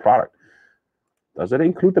of the new product. Does it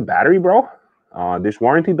include the battery, bro? This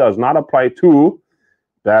warranty does not apply to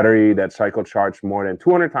battery that cycle charged more than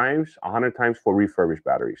 200 times, 100 times for refurbished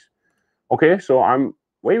batteries. Okay, so I'm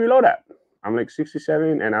way below that. I'm like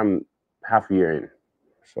 67 and I'm half a year in.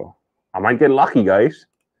 So I might get lucky, guys.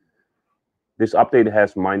 This update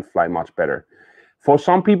has mine fly much better. For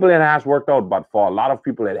some people, it has worked out, but for a lot of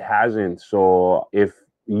people, it hasn't. So if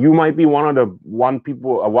you might be one of the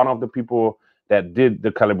people that did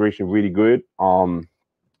the calibration really good,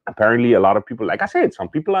 apparently a lot of people, like I said, some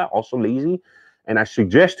people are also lazy. And I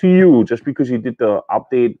suggest to you, just because you did the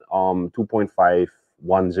update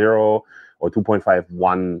 2.510 or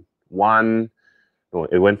 2.511, no,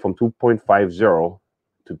 it went from 2.50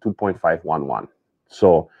 to 2.511.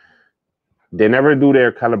 So they never do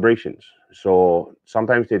their calibrations. So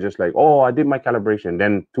sometimes they're just like, oh, I did my calibration.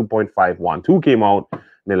 Then 2.512 came out. And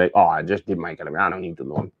they're like, oh, I just did my calibration. I don't need to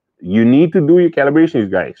know. You need to do your calibrations,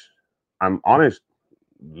 guys. I'm honest.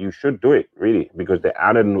 You should do it, really, because they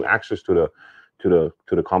added new access to the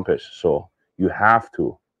compass. So you have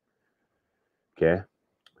to. Okay.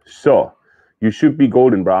 So you should be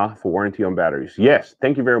golden, brah, for warranty on batteries. Yes.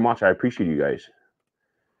 Thank you very much. I appreciate you guys.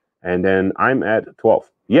 And then I'm at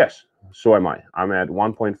 12. Yes. So am I. I'm at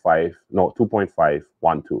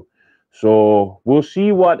 2.512. So we'll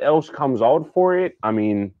see what else comes out for it. I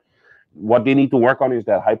mean, what they need to work on is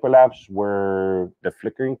that hyperlapse, where the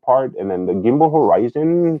flickering part, and then the gimbal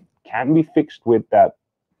horizon can be fixed with that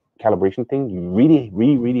calibration thing. You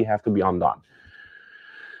really have to be undone.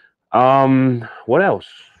 What else?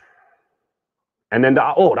 And then the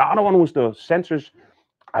other one was the sensors.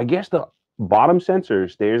 I guess the bottom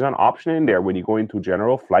sensors, there's an option in there when you go into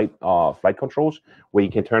general flight controls where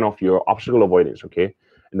you can turn off your obstacle avoidance. Okay,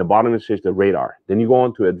 in the bottom it says the radar. Then you go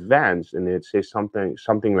on to advanced, and it says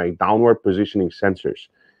something like downward positioning sensors.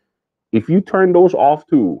 If you turn those off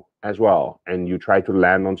too as well, and you try to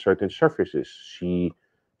land on certain surfaces, she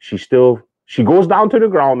goes down to the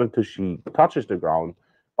ground until she touches the ground,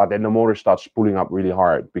 but then the motor starts spooling up really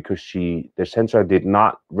hard because the sensor did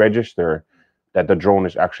not register that the drone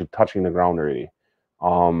is actually touching the ground already.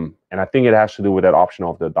 And I think it has to do with that option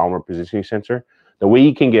of the downward positioning sensor. The way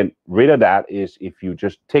you can get rid of that is if you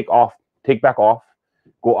just take back off,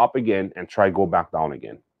 go up again, and try go back down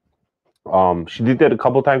again. She did that a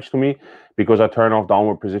couple times to me because I turned off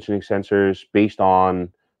downward positioning sensors based on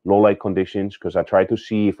low light conditions, because I tried to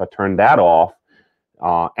see if I turn that off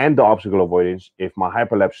and the obstacle avoidance, if my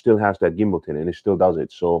hyperlapse still has that gimbal tin, and it still does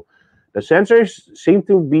it. So the sensors seem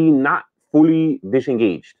to be not fully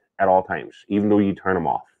disengaged at all times, even though you turn them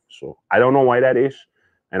off. So I don't know why that is,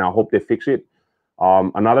 and I hope they fix it.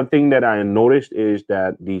 Another thing that I noticed is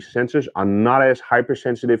that these sensors are not as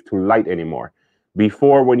hypersensitive to light anymore.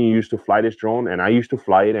 Before, when you used to fly this drone, and I used to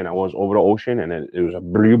fly it, and I was over the ocean, and it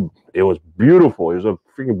was beautiful. It was a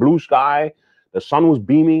freaking blue sky. The sun was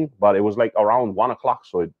beaming, but it was like around 1 o'clock,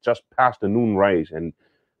 so it just passed the noon rise, and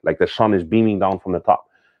like the sun is beaming down from the top.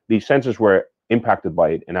 These sensors were impacted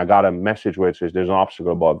by it, and I got a message where it says there's an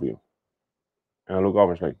obstacle above you. And I look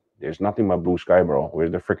over, it's like, there's nothing but blue sky, bro.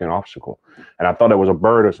 Where's the freaking obstacle? And I thought it was a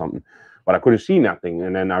bird or something, but I couldn't see nothing.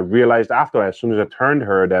 And then I realized after, as soon as I turned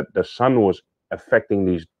her, that the sun was affecting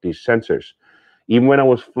these sensors. Even when I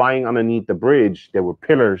was flying underneath the bridge, there were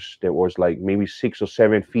pillars that was like maybe 6 or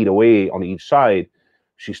 7 feet away on each side.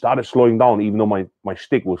 She started slowing down, even though my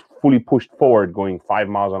stick was fully pushed forward, going 5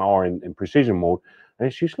 miles an hour in precision mode.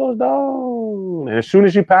 And she slows down. And as soon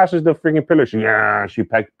as she passes the freaking pillar, she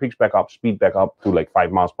picks back up, speed back up to like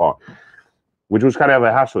 5 miles per hour, which was kind of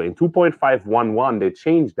a hassle. In 2.511, they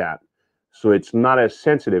changed that, so it's not as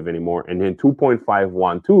sensitive anymore. And then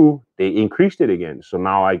 2.512, they increased it again. So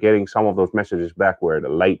now I'm getting some of those messages back where the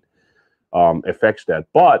light affects that.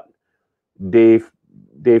 But they've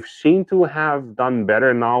seemed to have done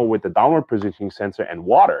better now with the downward positioning sensor and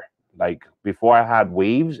water. Like before, I had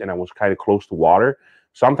waves and I was kind of close to water.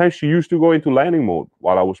 Sometimes she used to go into landing mode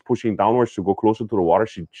while I was pushing downwards to go closer to the water.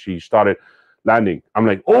 She started landing. I'm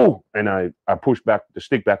like, oh, and I pushed back the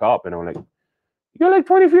stick back up, and I'm like, you're like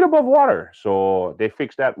 20 feet above water. So they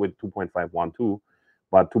fixed that with 2.512,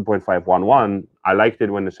 but 2.511, I liked it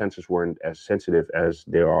when the sensors weren't as sensitive as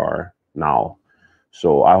they are now.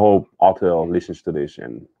 So I hope Autel listens to this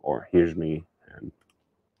or hears me. And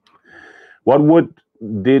what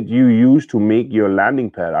did you use to make your landing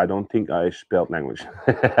pad? I don't think I spelled language.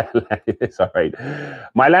 It's all right.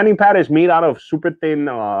 My landing pad is made out of super thin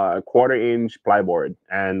 1/4-inch plyboard,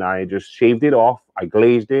 and I just shaved it off. I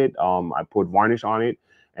glazed it. I put varnish on it,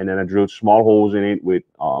 and then I drilled small holes in it with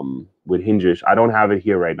hinges. I don't have it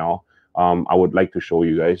here right now. I would like to show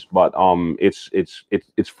you guys, but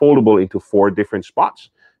it's foldable into 4 different spots,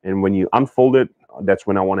 and when you unfold it, that's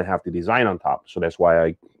when I want to have the design on top. So that's why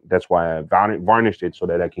I varnished it so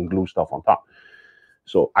that I can glue stuff on top.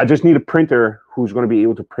 So I just need a printer who's going to be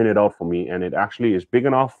able to print it out for me, and it actually is big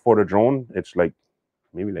enough for the drone. It's like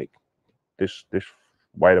maybe like this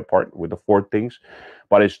wide apart with the 4 things,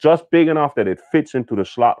 but it's just big enough that it fits into the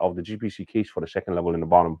slot of the GPC case for the second level in the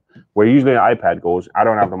bottom, where usually an iPad goes. I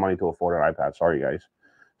don't have the money to afford an iPad. Sorry, guys.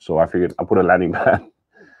 So I figured I'll put a landing pad.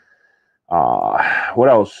 What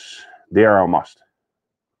else? They are a must.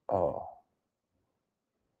 Oh,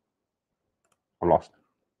 I'm lost.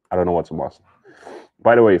 I don't know what's a must.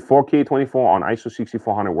 By the way, 4K 24 on ISO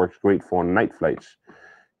 6400 works great for night flights.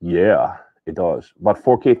 Yeah, it does. But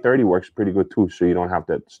 4K 30 works pretty good too, so you don't have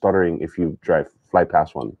that stuttering if you fly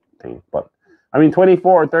past one thing. But I mean,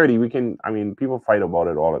 24 or 30, people fight about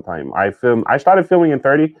it all the time. I started filming in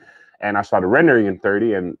 30, and I started rendering in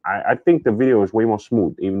 30, and I think the video is way more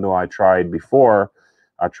smooth, even though I tried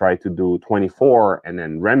to do 24 and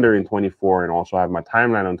then render in 24 and also have my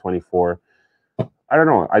timeline on 24. I don't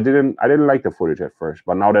know. I didn't like the footage at first,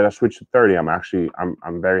 but now that I switched to 30,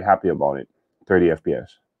 I'm very happy about it. 30 FPS.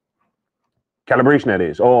 Calibration, that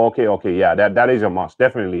is. Oh, okay. Yeah, that is a must.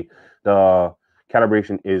 Definitely. The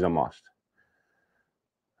calibration is a must.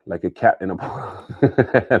 Like a cat in a bottle.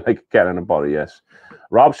 Like a cat in a bottle, yes.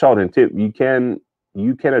 Rob Sheldon, tip, you can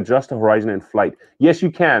adjust the horizon in flight. Yes,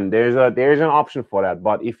 you can. There's an option for that.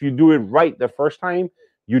 But if you do it right the first time,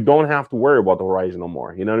 you don't have to worry about the horizon no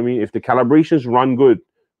more. You know what I mean? If the calibrations run good,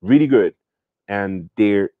 really good, and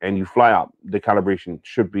you fly up, the calibration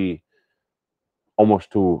should be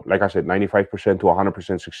almost to, like I said, 95% to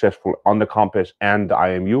 100% successful on the compass and the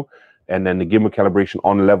IMU, and then the gimbal calibration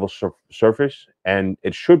on a level surface, and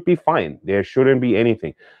it should be fine. There shouldn't be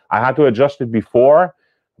anything. I had to adjust it before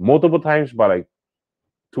multiple times by like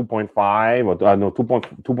 2.5 or no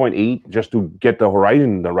 2.8 just to get the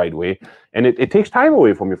horizon the right way, and it takes time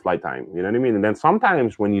away from your flight time. You know what I mean? And then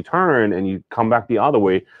sometimes when you turn and you come back the other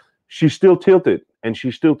way, she's still tilted, and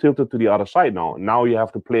she's still tilted to the other side now. Now you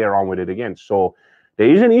have to play around with it again. So there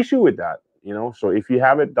is an issue with that, you know. So if you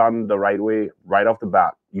have it done the right way right off the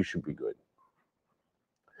bat, you should be good.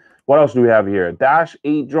 What else do we have here? Dash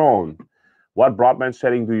 8 drone. What broadband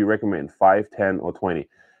setting do you recommend? 5, 10, or 20?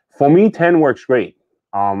 For me, 10 works great.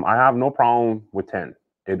 I have no problem with 10.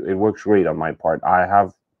 It works great on my part. I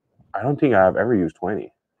don't think I have ever used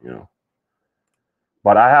 20, you know.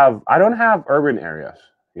 But I don't have urban areas,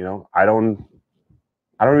 you know. I don't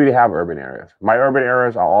really have urban areas. My urban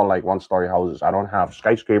areas are all like one-story houses. I don't have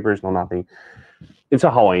skyscrapers, no nothing. It's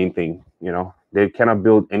a Hawaiian thing, you know. They cannot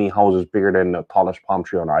build any houses bigger than the tallest palm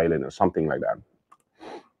tree on the island or something like that.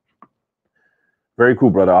 Very cool,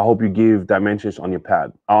 brother. I hope you give dimensions on your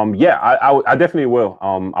pad. Yeah, I definitely will.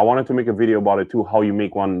 I wanted to make a video about it too, how you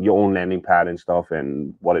make your own landing pad and stuff,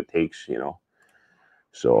 and what it takes, you know.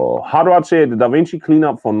 So how do I say it? The DaVinci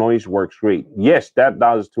cleanup for noise works great. Yes, that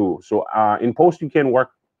does too. So in post, you can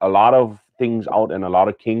work a lot of things out, and a lot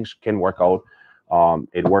of kinks can work out.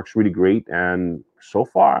 It works really great, and so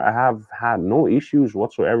far I have had no issues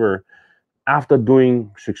whatsoever after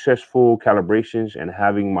doing successful calibrations and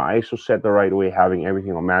having my ISO set the right way, having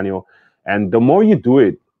everything on manual. And the more you do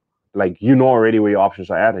it, like, you know already where your options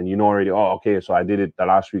are at, and you know already, oh, okay, so I did it the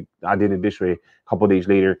last week, I did it this way, a couple days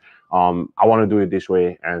later, I want to do it this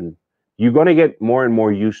way, and you're going to get more and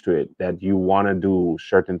more used to it, that you want to do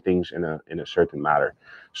certain things in a certain manner.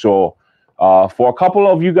 So for a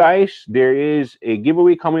couple of you guys, there is a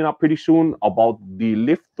giveaway coming up pretty soon about the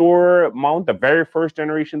lifter mount, the very first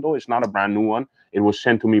generation though. It's not a brand new one. It was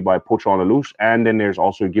sent to me by Poacher on the Loose. And then there's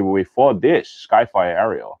also a giveaway for this Skyfire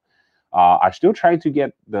aerial. I still try to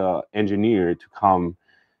get the engineer to come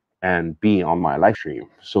and be on my live stream.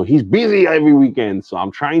 So he's busy every weekend. So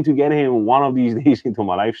I'm trying to get him one of these days into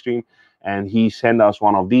my live stream. And he sent us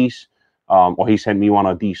one of these, or he sent me one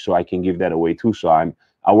of these, so I can give that away too. So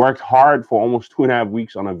I worked hard for almost 2.5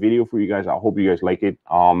 weeks on a video for you guys. I hope you guys like it.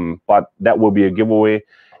 But that will be a giveaway.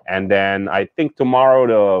 And then I think tomorrow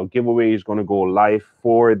the giveaway is going to go live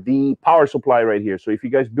for the power supply right here. So if you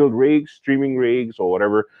guys build rigs, streaming rigs or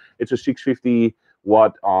whatever, it's a 650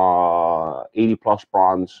 watt 80 plus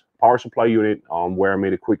bronze power supply unit, where I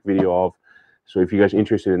made a quick video of. So if you guys are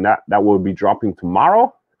interested in that, that will be dropping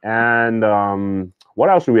tomorrow. And what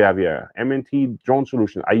else do we have here? MNT drone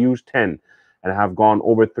solution. I use 10 and have gone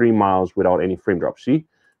over 3 miles without any frame drop. See,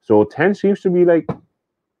 so 10 seems to be like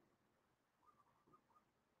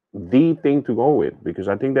the thing to go with, because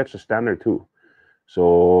I think that's a standard too.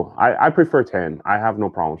 So I prefer 10. I have no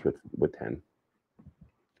problems with 10.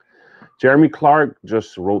 Jeremy Clark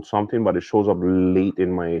just wrote something, but it shows up late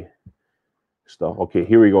in my stuff. Okay,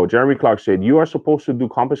 here we go. Jeremy Clark said, you are supposed to do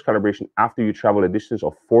compass calibration after you travel a distance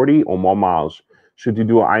of 40 or more miles. Should you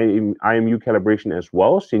do IMU calibration as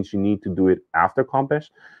well, since you need to do it after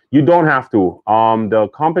compass? You don't have to. The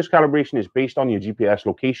compass calibration is based on your GPS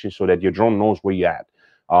location, so that your drone knows where you're at.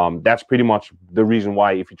 That's pretty much the reason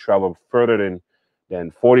why, if you travel further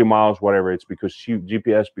than 40 miles, whatever, it's because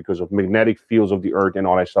GPS, because of magnetic fields of the earth and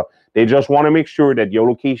all that stuff. They just want to make sure that your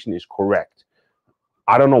location is correct.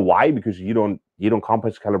 I don't know why, because you don't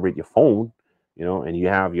compass calibrate your phone, you know, and you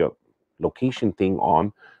have your location thing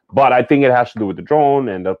on. But I think it has to do with the drone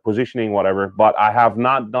and the positioning, whatever. But I have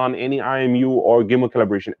not done any IMU or gimbal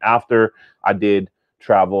calibration after I did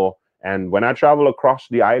travel. And when I travel across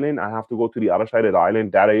the island, I have to go to the other side of the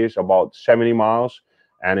island. That is about 70 miles.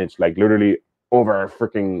 And it's like literally over a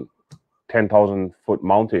freaking 10,000 foot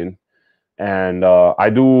mountain. And I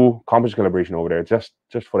do compass calibration over there just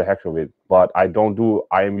for the heck of it. But I don't do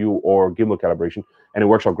IMU or gimbal calibration. And it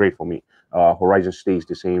works out great for me. Horizon stays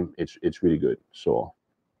the same. It's really good. So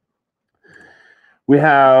we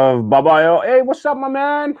have Babayo. Hey, what's up, my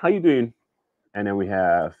man? How you doing? And then we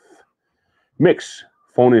have Mix.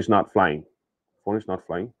 Phone is not flying. Phone is not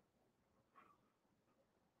flying.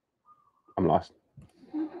 I'm lost.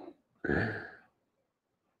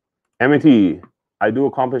 MNT. I do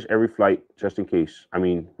accomplish every flight just in case. I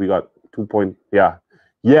mean, we got 2 point. Yeah.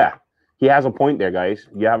 He has a point there, guys.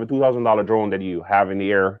 You have a $2,000 drone that you have in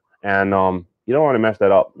the air, and you don't want to mess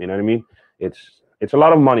that up. You know what I mean? It's a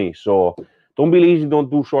lot of money, so don't be lazy.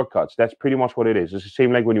 Don't do shortcuts. That's pretty much what it is. It's the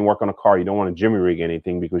same like when you work on a car. You don't want to jimmy rig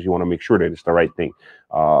anything because you want to make sure that it's the right thing.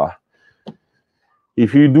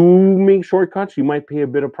 If you do make shortcuts, you might pay a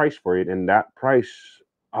bit of price for it, and that price,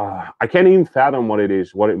 I can't even fathom what it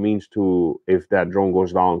is, what it means to if that drone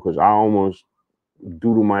goes down. Because I almost,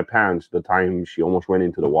 due to my pants, the time she almost went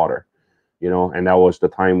into the water, and that was the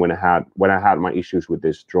time when I had my issues with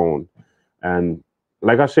this drone. And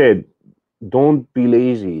like I said, don't be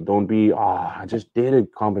lazy. Don't be, I just did a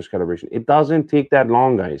compass calibration. It doesn't take that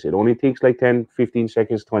long, guys. It only takes like 10, 15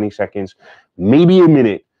 seconds, 20 seconds, maybe a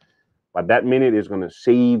minute. But that minute is going to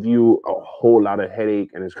save you a whole lot of headache,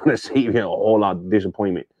 and it's going to save you a whole lot of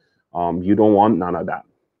disappointment. You don't want none of that.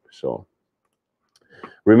 So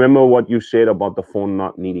remember what you said about the phone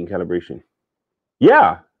not needing calibration.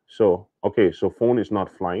 Yeah. So, okay. So phone is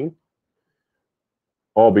not flying.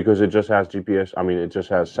 Oh, because it just has GPS. I mean, it just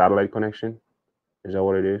has satellite connection. Is that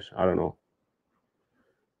what it is? I don't know.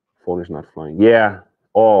 Phone is not flying. Yeah.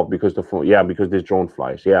 Oh, because the phone. Yeah, because this drone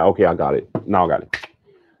flies. Yeah. Okay, I got it. Now I got it.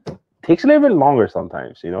 Takes a little bit longer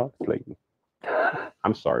sometimes. It's like,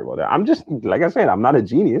 I'm sorry about that. I'm just, like I said, I'm not a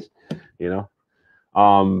genius.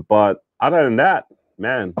 But other than that,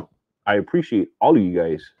 man, I appreciate all of you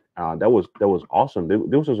guys. That was awesome.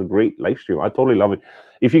 This was a great live stream. I totally love it.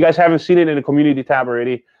 If you guys haven't seen it in the community tab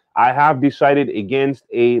already, I have decided against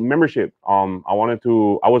a membership. I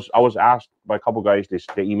was asked by a couple guys. They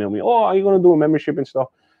emailed me, "Oh, are you gonna do a membership and stuff?"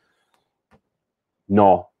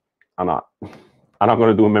 No, I'm not. I'm not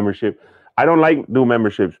gonna do a membership. I don't like do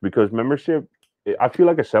memberships because membership, I feel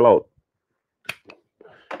like a sellout.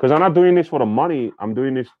 Because I'm not doing this for the money. I'm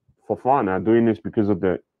doing this for fun. I'm doing this because of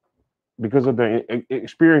the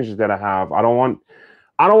experiences that I have. I don't want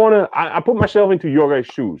to. I put myself into your guys'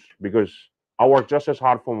 shoes because I work just as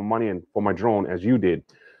hard for my money and for my drone as you did.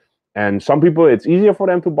 And some people, it's easier for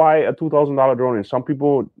them to buy a $2,000 drone, and some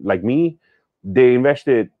people like me, they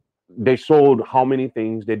invested. They sold how many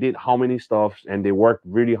things, they did how many stuffs, and they worked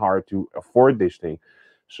really hard to afford this thing.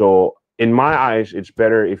 So in my eyes, it's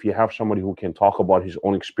better if you have somebody who can talk about his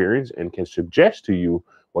own experience and can suggest to you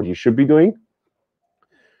what you should be doing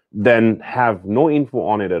than have no info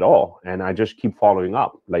on it at all. And I just keep following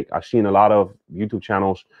up. Like I've seen a lot of YouTube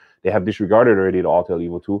channels, they have disregarded already the Autel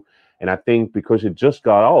Evo 2. And I think because it just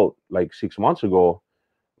got out like 6 months ago,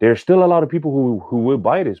 there's still a lot of people who will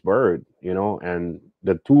buy this bird, and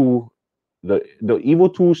the Evo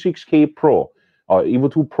 2 6K Pro,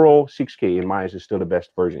 Evo 2 Pro 6K in my eyes is still the best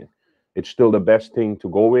version. It's still the best thing to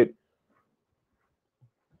go with.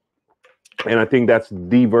 And I think that's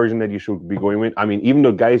the version that you should be going with. I mean, even the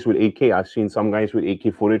guys with 8K, I've seen some guys with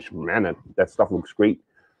 8K footage. Man, that stuff looks great.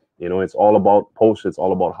 It's all about posts. It's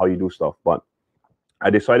all about how you do stuff. But I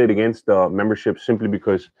decided against the membership simply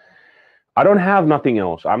because I don't have nothing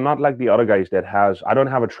else. I'm not like the other guys I don't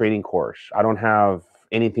have a training course. I don't have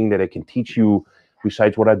anything that I can teach you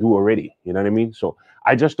besides what I do already. You know what I mean? So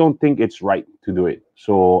I just don't think it's right to do it.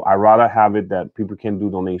 So I rather have it that people can do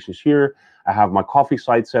donations here. I have my coffee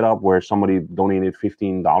site set up where somebody donated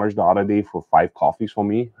 $15 the other day for 5 coffees for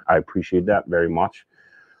me. I appreciate that very much.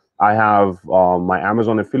 I have my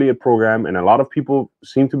Amazon affiliate program, and a lot of people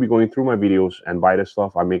seem to be going through my videos and buy this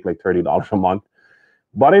stuff. I make like $30 a month.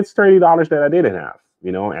 But it's $30 that I didn't have,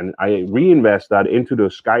 and I reinvest that into the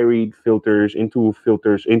Skyread filters,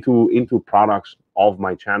 into products of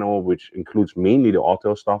my channel, which includes mainly the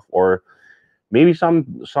Autel stuff, or maybe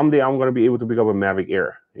someday I'm gonna be able to pick up a Mavic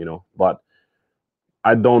Air, But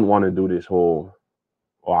I don't want to do this whole,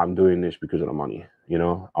 I'm doing this because of the money,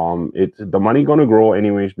 the money gonna grow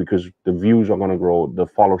anyways because the views are gonna grow, the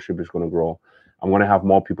followership is gonna grow. I'm gonna have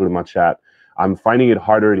more people in my chat. I'm finding it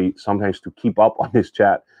harder sometimes to keep up on this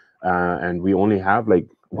chat, and we only have like,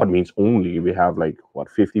 what means only, we have like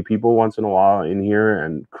 50 people once in a while in here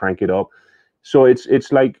and crank it up. So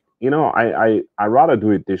it's like, I rather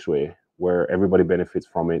do it this way where everybody benefits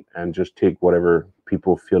from it and just take whatever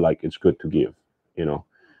people feel like it's good to give.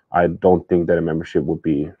 I don't think that a membership would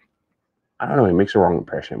be, I don't know, it makes a wrong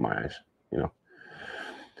impression in my eyes.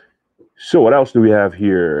 So what else do we have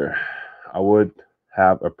here? I would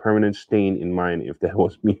have a permanent stain in mine if that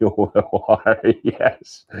was me over the water.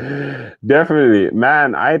 Yes, definitely,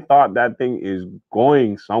 man. I thought that thing is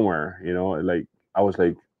going somewhere. Like I was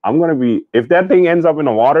like, I'm gonna be, if that thing ends up in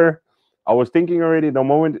the water. I was thinking already the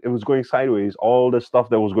moment it was going sideways, all the stuff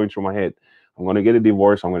that was going through my head. I'm gonna get a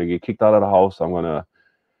divorce. I'm gonna get kicked out of the house. I'm gonna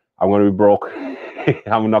be broke.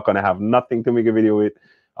 I'm not gonna have nothing to make a video with.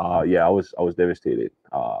 Yeah, I was devastated.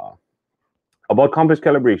 About compass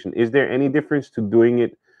calibration, is there any difference to doing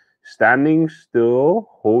it standing still,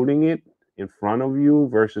 holding it in front of you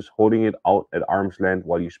versus holding it out at arm's length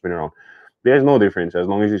while you spin around? There's no difference as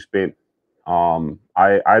long as you spin.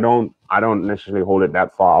 I don't necessarily hold it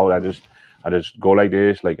that far out. I just go like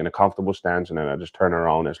this, like in a comfortable stance, and then I just turn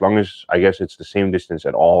around. As long as, I guess, it's the same distance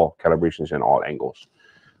at all calibrations and all angles.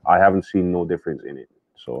 I haven't seen no difference in it.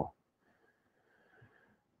 So,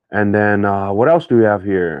 and then what else do we have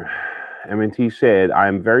here? MNT said, I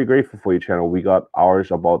am very grateful for your channel. We got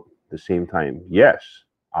ours about the same time. Yes.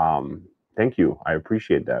 Thank you. I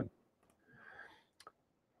appreciate that.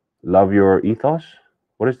 Love your ethos.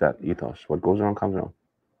 What is that ethos? What goes around comes around.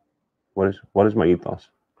 What is my ethos?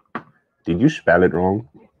 Did you spell it wrong?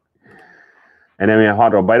 And I mean,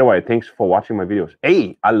 Hot Rod, by the way, thanks for watching my videos.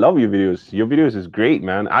 Hey, I love your videos. Your videos is great,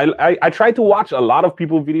 man. I try to watch a lot of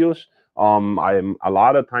people's videos. I'm a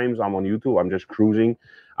lot of times I'm on YouTube. I'm just cruising.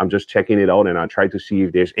 I'm just checking it out, and I try to see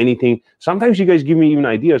if there's anything. Sometimes you guys give me even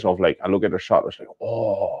ideas of, like, I look at a shot, it's like,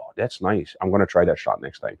 oh, that's nice. I'm gonna try that shot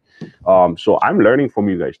next time. So I'm learning from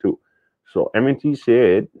you guys too. So MNT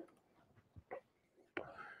said,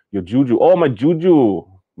 your juju. Oh, my juju.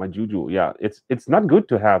 My juju. Yeah, it's not good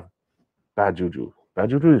to have bad juju. Bad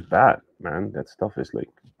juju is bad, man. That stuff is like,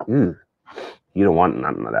 you don't want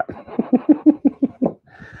none of that.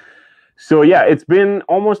 So yeah, it's been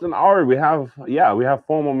almost an hour. We have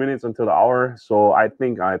 4 more minutes until the hour. So I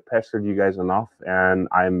think I pestered you guys enough, and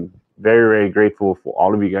I'm very, very grateful for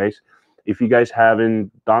all of you guys. If you guys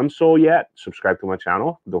haven't done so yet, subscribe to my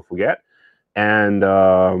channel. Don't forget. And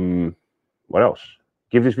what else?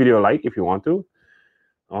 Give this video a like if you want to.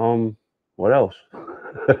 What else?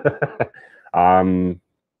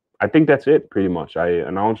 I think that's it pretty much. I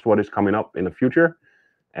announced what is coming up in the future,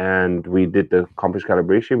 and we did the compass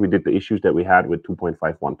calibration. We did the issues that we had with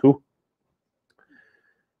 2.512.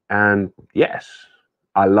 And yes,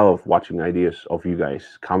 I love watching ideas of you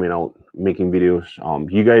guys coming out, making videos.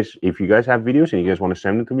 You guys, if you guys have videos and you guys want to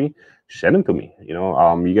send them to me, send them to me. You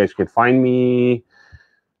know, you guys can find me.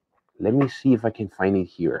 Let me see if I can find it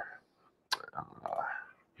here.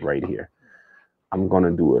 Right here. I'm going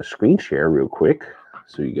to do a screen share real quick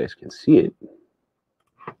so you guys can see it.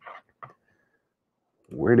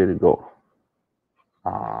 Where did it go?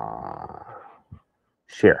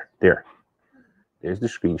 Share. There. There's the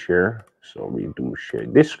screen share. So we do share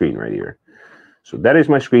this screen right here. So that is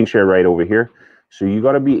my screen share right over here. So you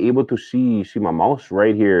got to be able to see my mouse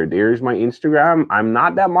right here. There's my Instagram. I'm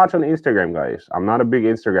not that much on Instagram, guys. I'm not a big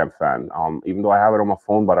Instagram fan. Even though I have it on my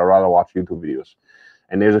phone, but I rather watch YouTube videos.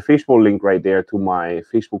 And there's a Facebook link right there to my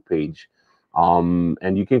Facebook page.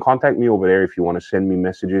 And you can contact me over there if you want to send me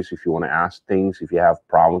messages, if you want to ask things, if you have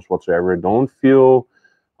problems whatsoever. Don't feel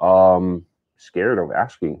scared of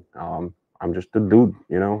asking. I'm just a dude,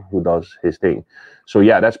 you know, who does his thing. So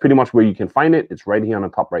yeah, that's pretty much where you can find it. It's right here on the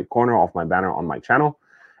top right corner of my banner on my channel.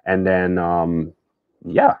 And then,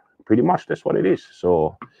 yeah, pretty much that's what it is.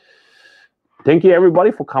 So thank you,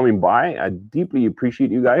 everybody, for coming by. I deeply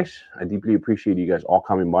appreciate you guys. I deeply appreciate you guys all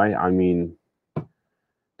coming by. I mean,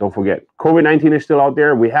 don't forget, COVID-19 is still out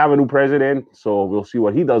there. We have a new president, so we'll see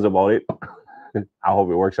what he does about it. I hope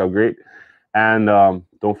it works out great. And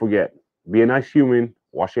don't forget, be a nice human,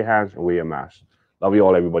 wash your hands, and wear your mask. Love you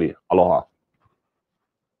all, everybody. Aloha.